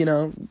is just,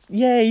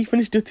 yay, you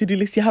finished your to-do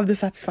list. You have the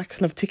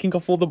satisfaction of ticking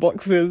off all the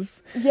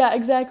boxes. Yeah,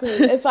 exactly.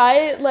 If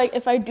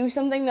I do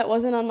something that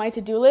wasn't on my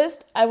to-do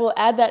list, I will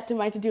add that to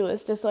my to-do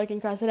list just so I can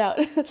cross it out.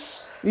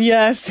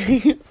 Yeah,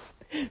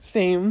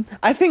 same.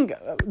 I think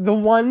the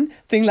one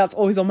thing that's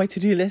always on my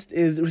to-do list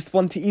is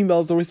respond to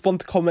emails or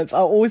respond to comments. I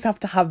always have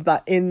to have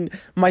that in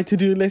my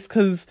to-do list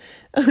because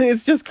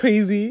it's just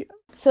crazy.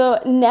 So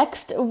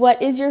next,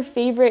 what is your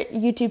favorite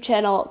YouTube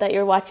channel that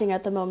you're watching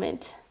at the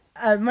moment?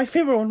 My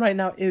favorite one right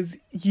now is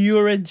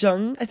Yura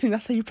Jung. I think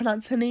that's how you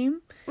pronounce her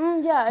name.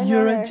 Yeah, I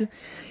know her.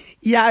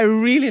 Yeah, I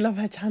really love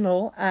her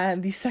channel.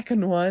 And the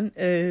second one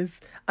is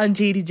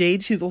Unjaded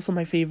Jade. She's also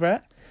my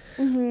favorite.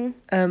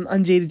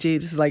 Unjaded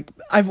Jade is like,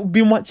 I've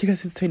been watching her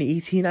since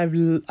 2018.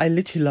 I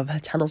literally love her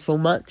channel so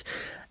much,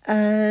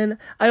 and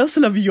I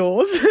also love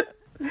yours.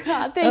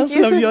 Thank I also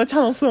love your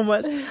channel so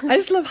much. I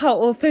just love how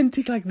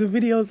authentic like the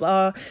videos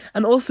are,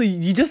 and also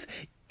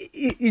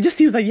it just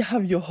seems like you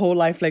have your whole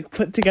life like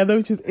put together,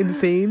 which is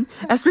insane,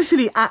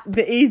 especially at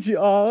the age you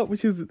are,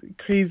 which is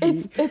crazy.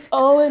 It's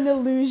all an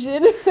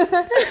illusion.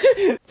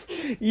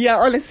 Yeah,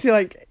 honestly,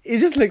 like, it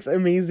just looks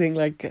amazing,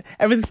 like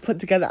everything's put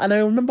together. And I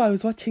remember I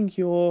was watching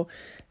I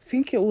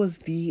think it was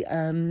the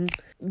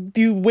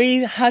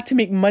way how to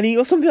make money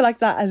or something like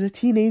that as a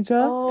teenager.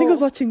 I think I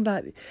was watching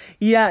that.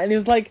 Yeah, and it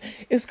was like,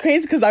 it's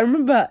crazy because I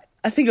remember,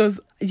 I think it was,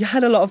 you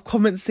had a lot of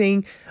comments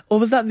saying, or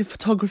was that the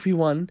photography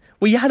one?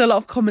 Where you had a lot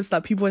of comments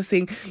that people were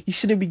saying you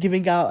shouldn't be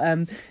giving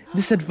out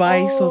this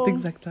advice or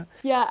things like that.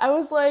 Yeah, I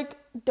was like,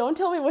 don't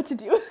tell me what to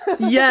do.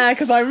 Yeah,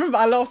 because I remember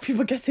a lot of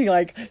people getting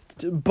like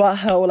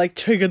butthurt or like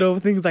triggered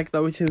over things like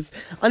that, which is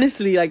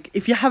honestly, like,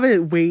 if you have a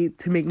way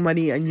to make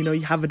money and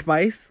you have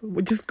advice,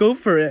 just go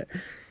for it.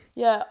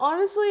 Yeah,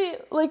 honestly,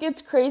 like,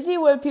 it's crazy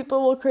what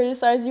people will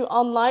criticize you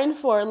online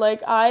for.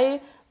 Like,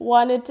 I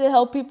wanted to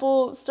help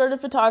people start a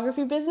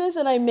photography business,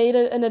 and I made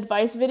an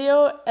advice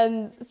video,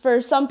 and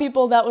for some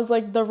people that was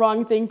like the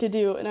wrong thing to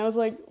do, and I was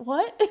like,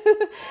 what?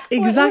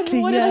 Exactly.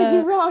 What did I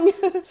do wrong?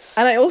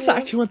 And I also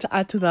actually want to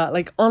add to that,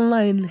 like,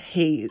 online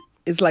hate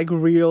is like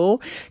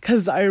real,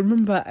 because I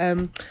remember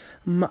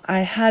I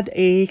had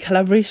a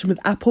collaboration with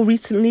Apple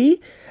recently,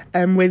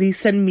 where they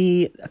sent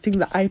me, I think,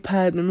 the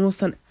iPad and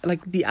also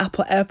like the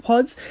Apple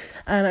AirPods,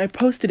 and I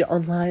posted it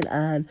online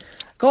and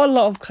got a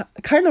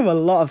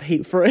lot of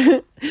hate for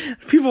it.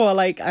 People were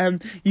like,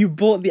 you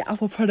bought the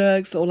Apple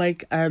products, or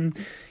like,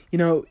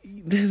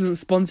 this isn't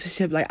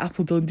sponsorship, like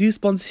Apple don't do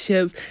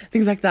sponsorships,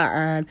 things like that.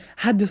 And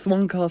I had this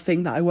one girl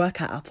saying that I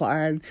work at Apple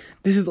and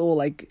this is all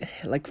like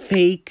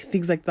fake,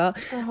 things like that.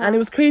 And it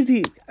was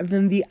crazy. And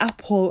then the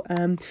Apple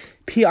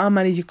PR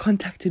manager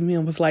contacted me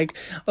and was like,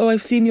 oh,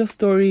 I've seen your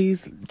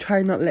stories,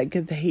 try not to let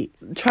the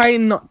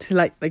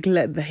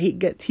hate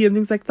get to you and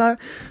things like that.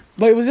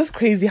 But it was just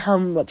crazy how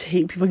much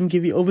hate people can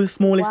give you over the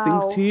smallest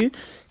things too.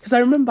 Because I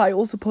remember I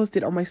also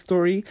posted on my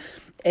story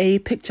a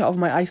picture of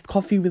my iced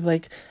coffee with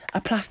like a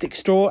plastic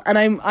straw, and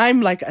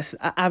I'm like an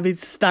avid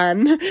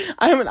stan.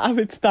 I'm an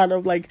avid stan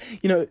of like,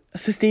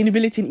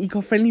 sustainability and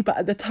eco-friendly, but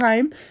at the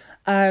time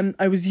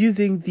I was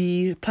using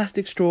the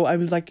plastic straw. I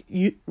was like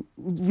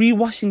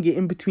re-washing it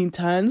in between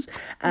turns,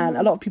 and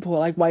a lot of people were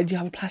like, why do you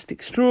have a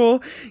plastic straw?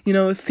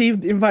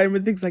 Save the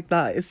environment, things like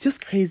that. It's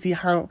just crazy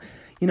how,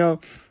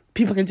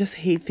 people can just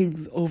hate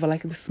things over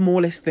like the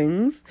smallest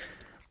things.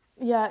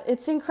 Yeah,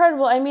 it's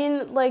incredible. I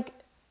mean, like,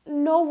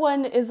 no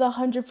one is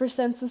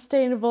 100%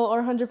 sustainable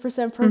or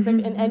 100% perfect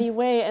in any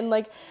way. And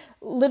like,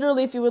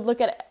 literally, if you would look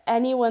at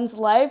anyone's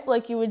life,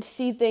 like, you would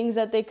see things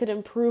that they could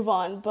improve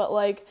on. But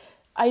like,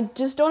 I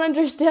just don't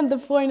understand the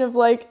point of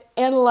like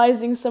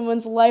analyzing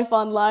someone's life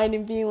online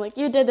and being like,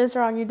 you did this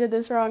wrong, you did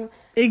this wrong.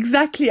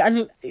 Exactly.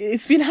 And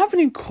it's been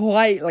happening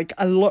quite like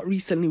a lot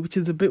recently, which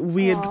is a bit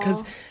weird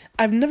because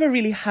I've never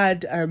really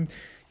had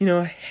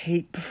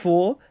hate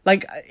before.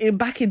 Like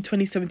back in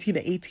 2017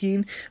 and 18,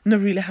 I've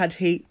never really had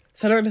hate.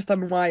 So I don't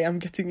understand why I'm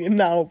getting it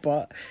now,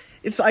 but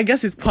I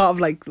guess it's part of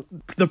like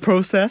the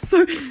process.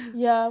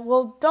 Yeah,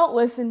 well, don't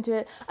listen to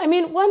it. I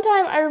mean, one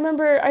time I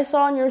remember I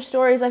saw on your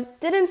stories,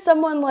 didn't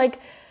someone like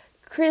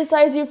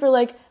criticize you for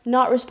like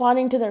not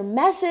responding to their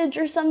message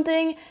or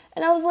something?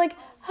 And I was like,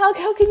 how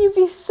can you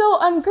be so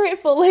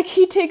ungrateful? Like,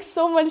 you take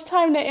so much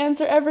time to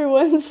answer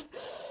everyone's.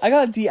 I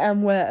got a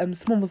DM where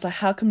someone was like,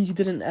 how come you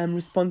didn't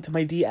respond to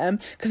my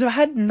DM? Because I've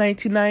had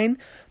 99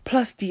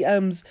 plus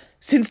DMs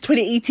since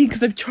 2018,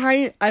 because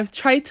I've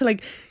tried to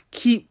like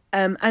keep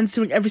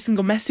answering every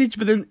single message,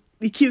 but then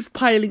it keeps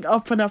piling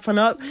up and up and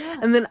up. Yeah.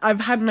 And then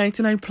I've had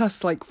 99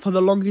 plus like for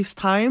the longest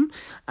time,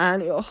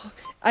 and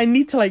I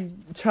need to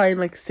like try and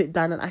like sit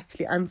down and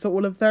actually answer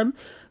all of them,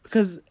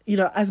 because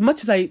as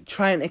much as I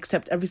try and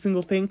accept every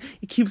single thing,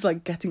 it keeps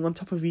like getting on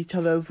top of each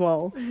other as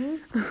well.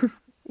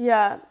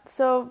 Yeah,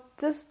 so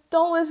just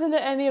don't listen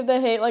to any of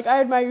the hate. Like,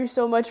 I admire you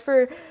so much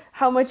for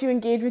how much you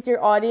engage with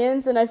your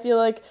audience, and I feel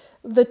like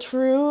the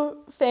true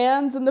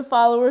fans and the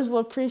followers will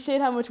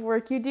appreciate how much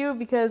work you do,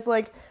 because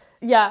like,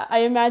 yeah, I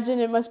imagine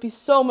it must be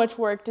so much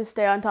work to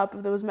stay on top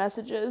of those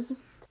messages.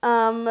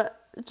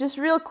 Just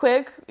real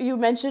quick, you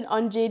mentioned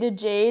Unjaded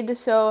Jade,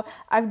 so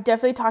I've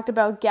definitely talked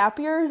about gap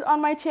years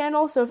on my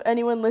channel, so if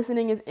anyone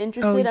listening is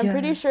interested, I'm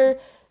pretty sure,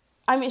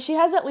 I mean, she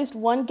has at least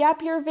one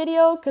gap year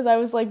video, because I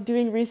was like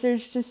doing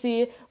research to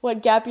see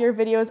what gap year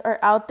videos are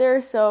out there,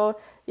 so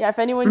yeah, if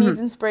anyone needs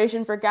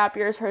inspiration for gap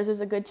years, hers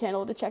is a good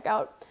channel to check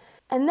out.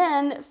 And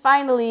then,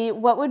 finally,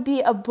 what would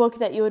be a book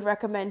that you would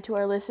recommend to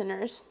our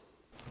listeners?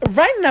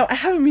 Right now, I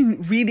haven't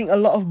been reading a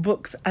lot of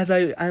books as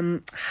I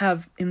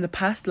have in the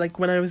past, like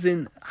when I was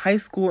in high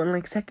school and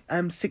like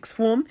sixth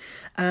form.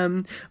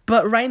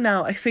 But right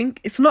now, I think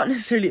it's not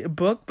necessarily a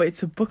book, but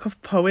it's a book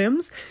of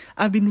poems.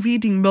 I've been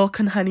reading Milk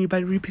and Honey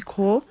by Rupi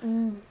Kaur.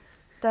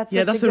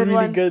 That's a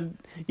really good.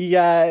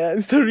 Yeah,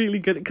 it's a really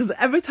good, because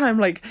every time,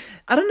 like,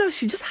 I don't know,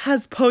 she just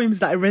has poems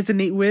that I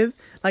resonate with,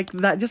 like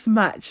that just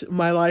match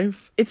my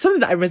life. It's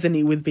something that I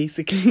resonate with,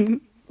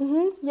 basically.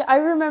 Yeah, I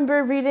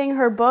remember reading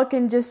her book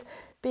and just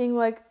being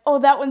like, oh,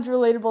 that one's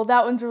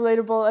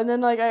relatable, and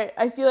then like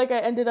I feel like I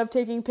ended up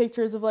taking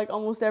pictures of like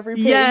almost every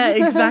page. Yeah,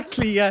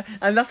 exactly. Yeah,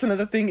 and that's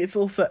another thing, it's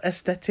also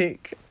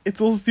aesthetic. It's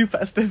all super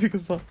aesthetic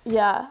as well.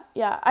 Yeah,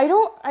 I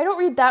don't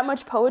read that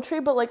much poetry,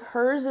 but like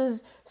hers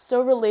is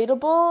so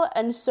relatable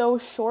and so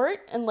short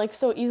and like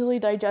so easily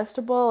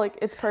digestible. Like,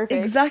 it's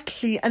perfect.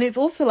 Exactly. And it's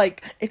also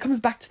like, it comes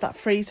back to that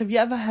phrase, have you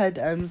ever heard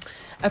a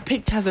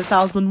picture has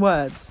 1,000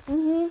 words?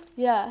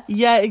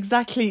 Yeah,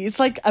 exactly. It's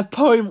like a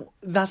poem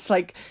that's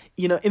like,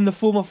 in the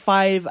form of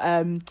 5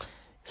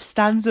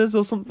 stanzas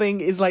or something,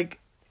 is like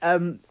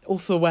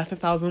also worth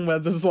 1,000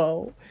 words as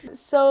well.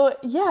 So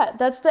yeah,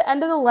 that's the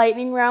end of the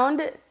lightning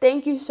round.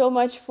 Thank you so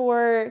much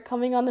for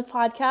coming on the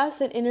podcast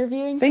and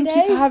interviewing today. Thank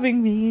you for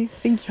having me.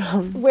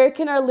 Where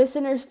can our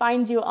listeners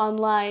find you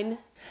online?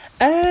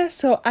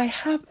 So I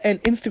have an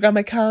Instagram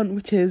account,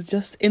 which is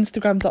just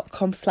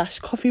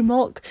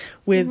instagram.com/coffeemlk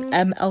with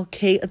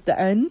MLK at the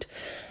end.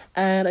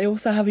 And I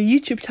also have a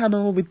YouTube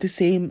channel with the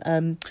same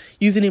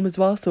username as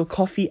well, so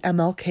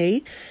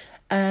Coffeemlk.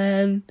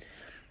 And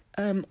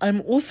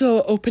I'm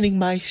also opening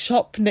my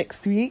shop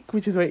next week,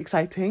 which is very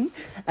exciting.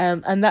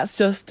 And that's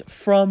just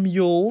From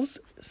Yules,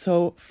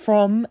 so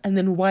From and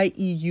then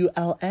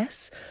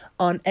YEULS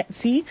on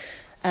Etsy.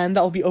 And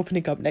that will be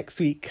opening up next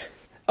week.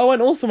 Oh,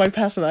 and also my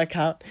personal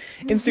account,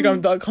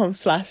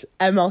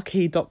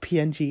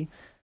 instagram.com/mlk.png.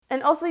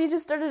 And also you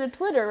just started a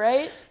Twitter,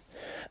 right?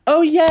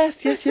 Oh,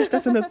 yes, that's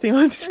another thing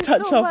I wanted to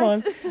touch up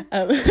on.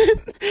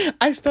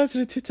 I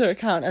started a Twitter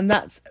account, and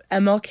that's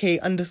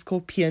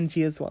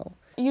MLK_PNG as well.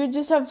 You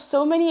just have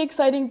so many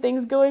exciting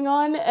things going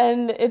on,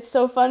 and it's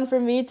so fun for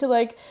me to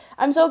like,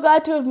 I'm so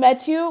glad to have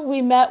met you.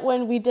 We met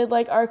when we did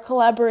like our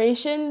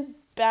collaboration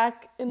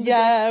back in the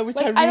day. Which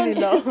like, I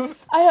really love.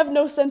 I have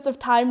no sense of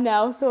time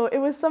now, so it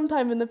was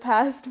sometime in the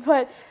past,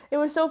 but it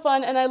was so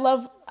fun, and I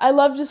love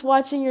just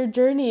watching your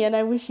journey, and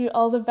I wish you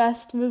all the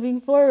best moving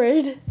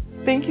forward.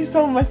 Thank you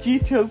so much, you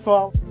too as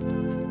well.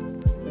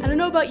 I don't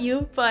know about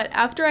you, but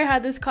after I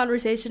had this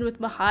conversation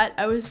with Mahat,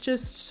 I was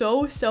just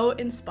so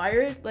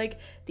inspired. Like,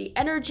 the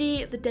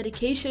energy, the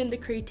dedication, the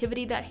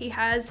creativity that he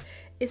has,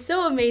 is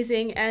so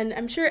amazing, and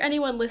I'm sure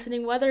anyone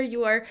listening, whether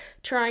you are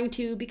trying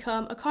to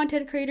become a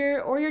content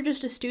creator or you're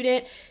just a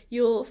student,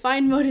 you'll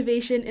find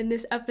motivation in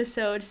this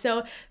episode.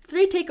 So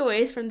 3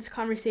 takeaways from this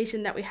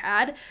conversation that we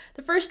had.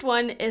 The first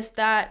one is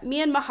that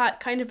me and Mahat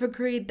kind of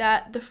agreed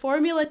that the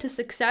formula to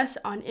success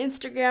on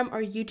Instagram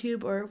or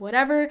YouTube or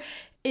whatever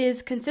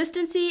is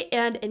consistency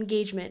and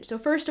engagement. So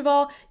first of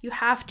all, you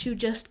have to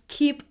just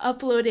keep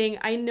uploading.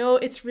 I know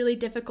it's really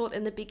difficult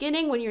in the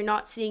beginning when you're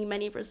not seeing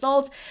many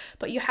results,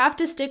 but you have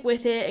to stick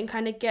with it and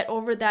kind of get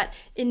over that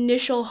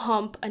initial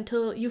hump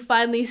until you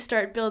finally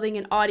start building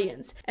an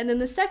audience. And then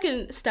the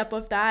second step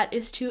of that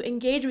is to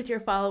engage with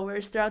your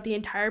followers throughout the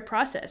entire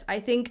process.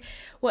 I think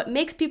what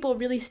makes people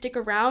really stick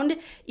around,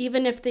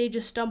 even if they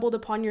just stumbled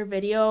upon your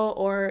video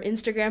or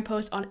Instagram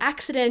post on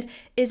accident,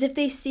 is if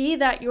they see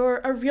that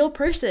you're a real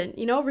person,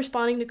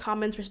 responding to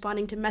comments,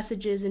 responding to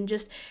messages, and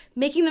just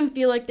making them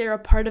feel like they're a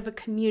part of a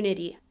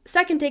community.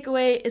 Second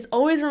takeaway is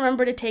always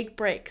remember to take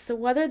breaks. So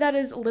whether that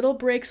is little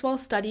breaks while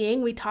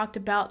studying, we talked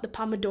about the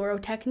Pomodoro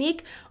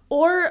technique,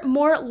 or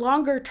more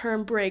longer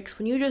term breaks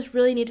when you just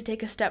really need to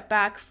take a step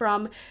back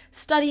from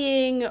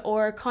studying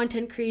or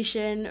content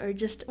creation or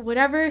just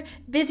whatever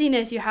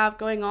busyness you have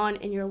going on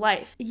in your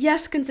life.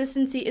 Yes,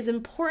 consistency is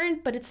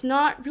important, but it's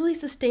not really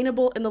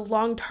sustainable in the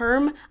long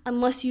term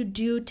unless you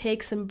do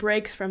take some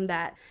breaks from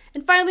that.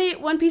 And finally,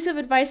 one piece of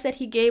advice that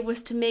he gave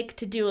was to make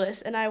to-do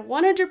lists, and I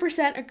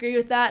 100% agree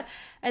with that.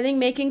 I think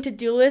making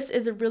to-do lists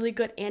is a really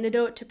good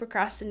antidote to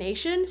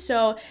procrastination.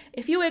 So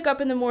if you wake up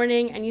in the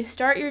morning and you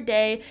start your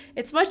day,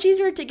 it's much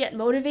easier to get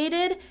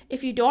motivated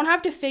if you don't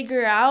have to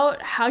figure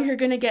out how you're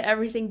going to get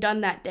everything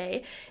done that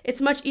day. It's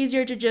much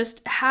easier to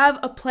just have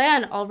a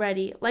plan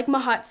already. Like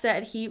Mahat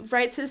said, he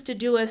writes his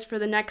to-do list for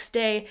the next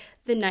day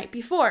the night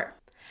before.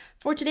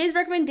 For today's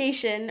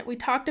recommendation, we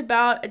talked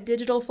about a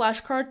digital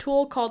flashcard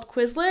tool called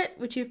Quizlet,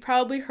 which you've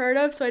probably heard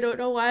of, so I don't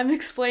know why I'm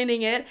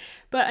explaining it.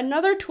 But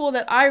another tool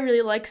that I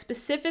really like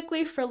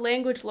specifically for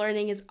language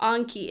learning is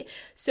Anki.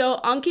 So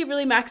Anki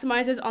really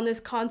maximizes on this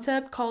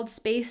concept called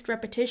spaced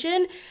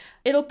repetition.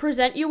 It'll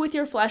present you with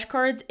your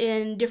flashcards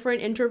in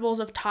different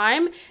intervals of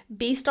time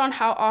based on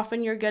how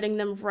often you're getting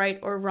them right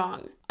or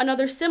wrong.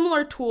 Another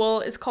similar tool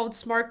is called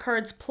Smart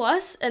Cards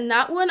Plus, and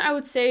that one I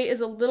would say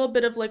is a little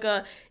bit of like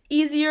a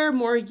easier,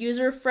 more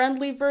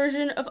user-friendly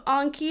version of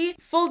Anki.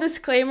 Full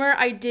disclaimer,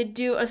 I did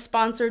do a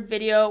sponsored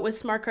video with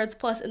Smart Cards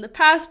Plus in the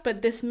past,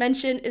 but this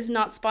mention is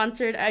not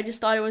sponsored. I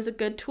just thought it was a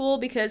good tool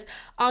because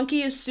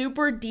Anki is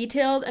super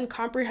detailed and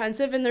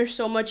comprehensive and there's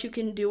so much you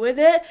can do with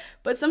it,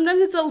 but sometimes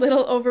it's a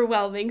little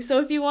overwhelming. So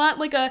if you want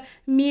like a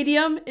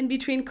medium in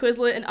between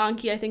Quizlet and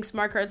Anki, I think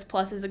Smart Cards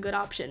Plus is a good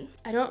option.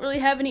 I don't really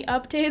have any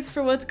updates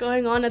for what's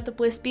going on at the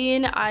Bliss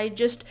Bean. I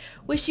just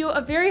wish you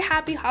a very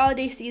happy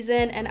holiday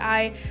season, and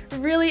I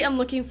really am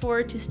looking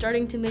forward to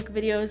starting to make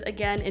videos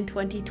again in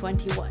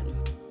 2021.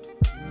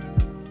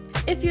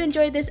 If you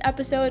enjoyed this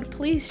episode,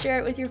 please share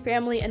it with your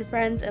family and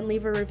friends and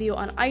leave a review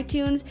on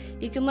iTunes.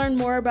 You can learn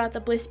more about the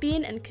Bliss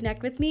Bean and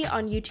connect with me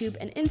on YouTube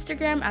and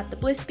Instagram at The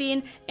Bliss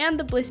Bean and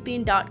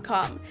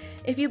theblissbean.com.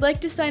 If you'd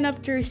like to sign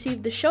up to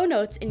receive the show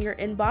notes in your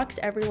inbox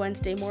every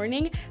Wednesday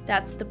morning,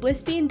 that's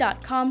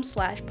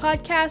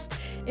theblissbean.com/podcast.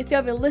 If you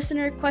have a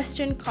listener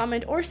question,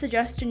 comment, or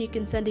suggestion, you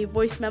can send a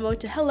voice memo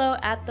to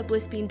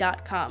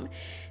hello@theblissbean.com.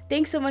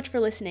 Thanks so much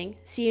for listening.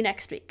 See you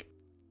next week.